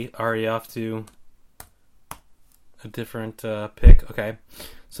 already off to a different pick. Okay.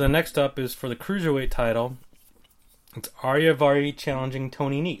 So next up is for the Cruiserweight title. It's Arya Davari challenging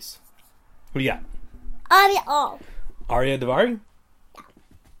Tony Nese. What do you got? Arya Davari?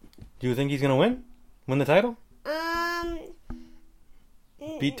 Do you think he's going to win? Win the title?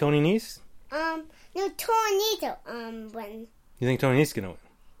 Beat Tony Nese? No, Tornado, win. You think Tony Nese is going to win?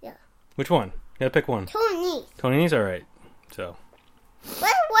 Yeah. Which one? You got to pick one. Tony. Tony Nese? All right. So...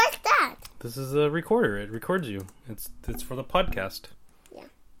 What's that? This is a recorder. It records you. It's for the podcast. Yeah.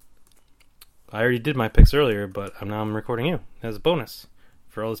 I already did my picks earlier, but I'm recording you as a bonus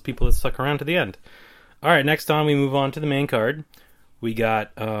for all those people that stuck around to the end. All right, next on we move on to the main card. We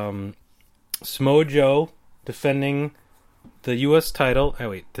got Samoa Joe defending the U.S. title. Oh,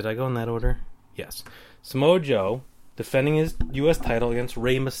 wait, did I go in that order? Yes. Samoa Joe defending his U.S. title against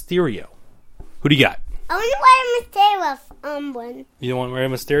Rey Mysterio. Who do you got? I want Mysterio win. You don't want Rey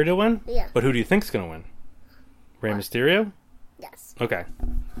Mysterio to win? Yeah. But who do you think's going to win? Rey Mysterio? Yes. Okay.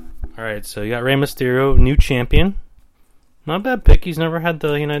 All right, so you got Rey Mysterio, new champion. Not a bad pick. He's never had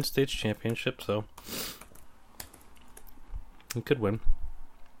the United States Championship, so he could win.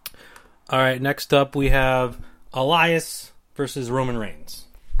 All right, next up we have Elias versus Roman Reigns.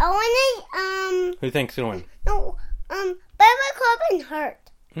 I want Who do you think's going to win? No, Baron Corbin hurt.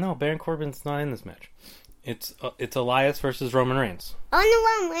 No, Baron Corbin's not in this match. It's Elias versus Roman Reigns. Only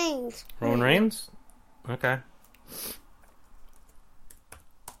Roman Reigns. Roman Reigns? Okay.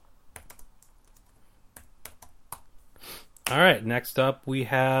 All right, next up we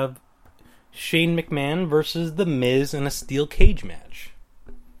have Shane McMahon versus The Miz in a steel cage match.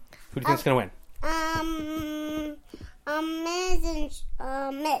 Who do you think's going to win? Miz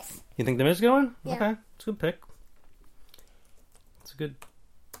and Miz. You think The Miz is going to win? Yeah. Okay, it's a good pick. It's a good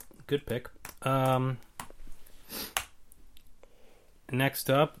pick. Next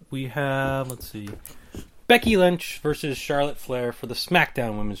up, we have, let's see, Becky Lynch versus Charlotte Flair for the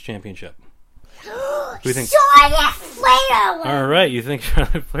SmackDown Women's Championship. What do you think? Charlotte Flair. All right, you think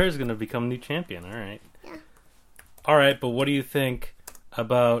Charlotte Flair is going to become new champion? All right. Yeah. All right, but what do you think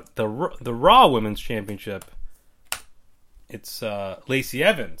about the Raw Women's Championship? It's Lacey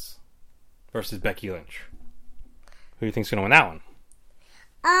Evans versus Becky Lynch. Who do you think's going to win that one?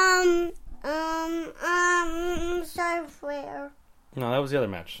 Sorry, Flair. No, that was the other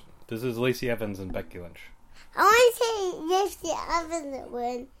match. This is Lacey Evans and Becky Lynch. I want to say Lacey Evans to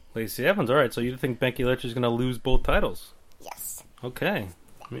win. Lacey Evans, all right. So you think Becky Lynch is going to lose both titles? Yes. Okay.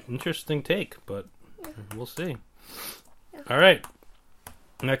 Interesting take, but we'll see. All right.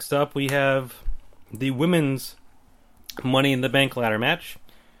 Next up, we have the women's Money in the Bank ladder match.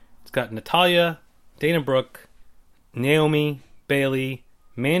 It's got Natalya, Dana Brooke, Naomi, Bayley,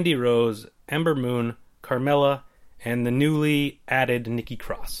 Mandy Rose, Ember Moon, Carmella, and the newly added Nikki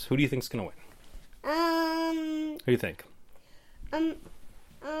Cross. Who do you think's going to win? Who do you think?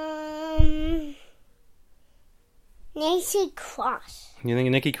 Nikki Cross. You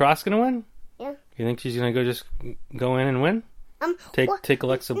think Nikki Cross going to win? Yeah. You think she's going to go in and win? Take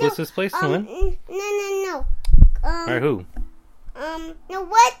Alexa Bliss's place and win? No. All right, who? No,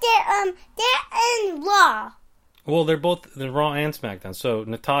 what? They're in Raw. Well, they're both the Raw and SmackDown. So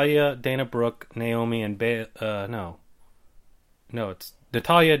Natalya, Dana Brooke, Naomi, and no, it's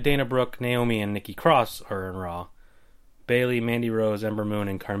Natalya, Dana Brooke, Naomi, and Nikki Cross are in Raw. Bayley, Mandy Rose, Ember Moon,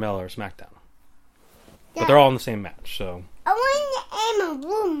 and Carmella are SmackDown. Yeah. But they're all in the same match. So I want Ember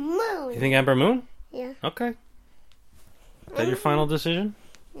Moon. You think Ember Moon? Yeah. Okay. Is that your final decision?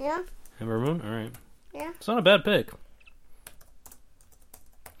 Yeah. Ember Moon? All right. Yeah. It's not a bad pick.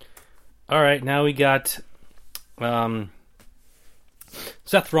 All right, now we got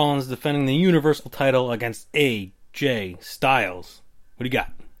Seth Rollins defending the Universal title against AJ Styles. What do you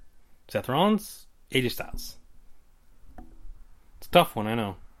got? Seth Rollins? AJ Styles. It's a tough one, I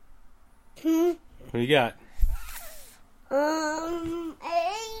know. What do you got? AJ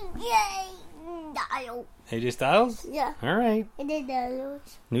Styles. AJ Styles? Yeah. All right. AJ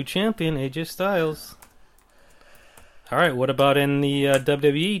Styles. New champion, AJ Styles. All right, what about in the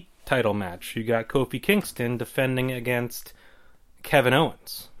WWE title match? You got Kofi Kingston defending against Kevin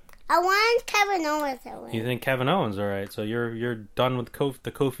Owens. I want Kevin Owens to win. You think Kevin Owens? All right, so you're done with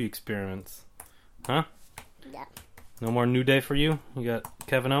the Kofi experiments, huh? Yeah. No more New Day for you. You got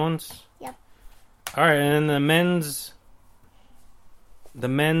Kevin Owens. Yep. All right, and then the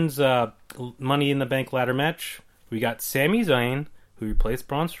men's Money in the Bank ladder match. We got Sami Zayn, who replaced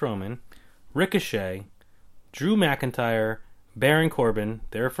Braun Strowman, Ricochet, Drew McIntyre, Baron Corbin,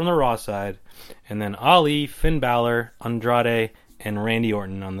 they're from the Raw side, and then Ali, Finn Balor, Andrade, and Randy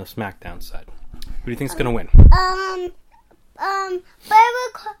Orton on the SmackDown side. Who do you think's going to win? Baron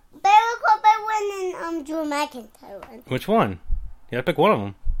Corbin win and Drew McIntyre win. Which one? You gotta pick one of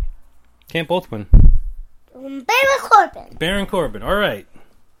them. Can't both win. Baron Corbin. Baron Corbin. All right.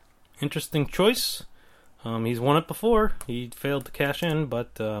 Interesting choice. He's won it before. He failed to cash in,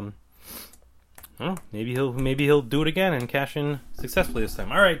 but maybe he'll do it again and cash in successfully this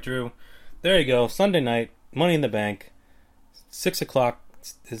time. All right, Drew. There you go. Sunday night, Money in the Bank. 6 o'clock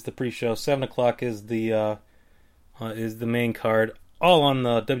is the pre-show. 7 o'clock is the main card. All on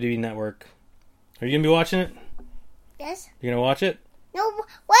the WWE Network. Are you gonna be watching it? Yes. You gonna watch it? No.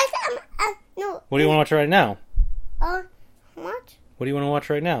 Why? No. What do you want to watch right now? What? What do you want to watch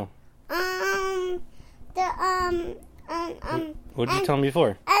right now? What did you tell me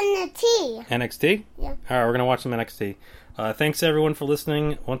before? NXT. NXT? Yeah. All right, we're gonna watch some NXT. Thanks everyone for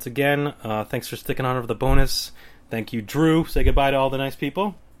listening once again. Thanks for sticking on over the bonus. Thank you, Drew. Say goodbye to all the nice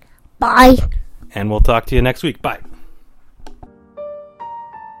people. Bye. And we'll talk to you next week. Bye.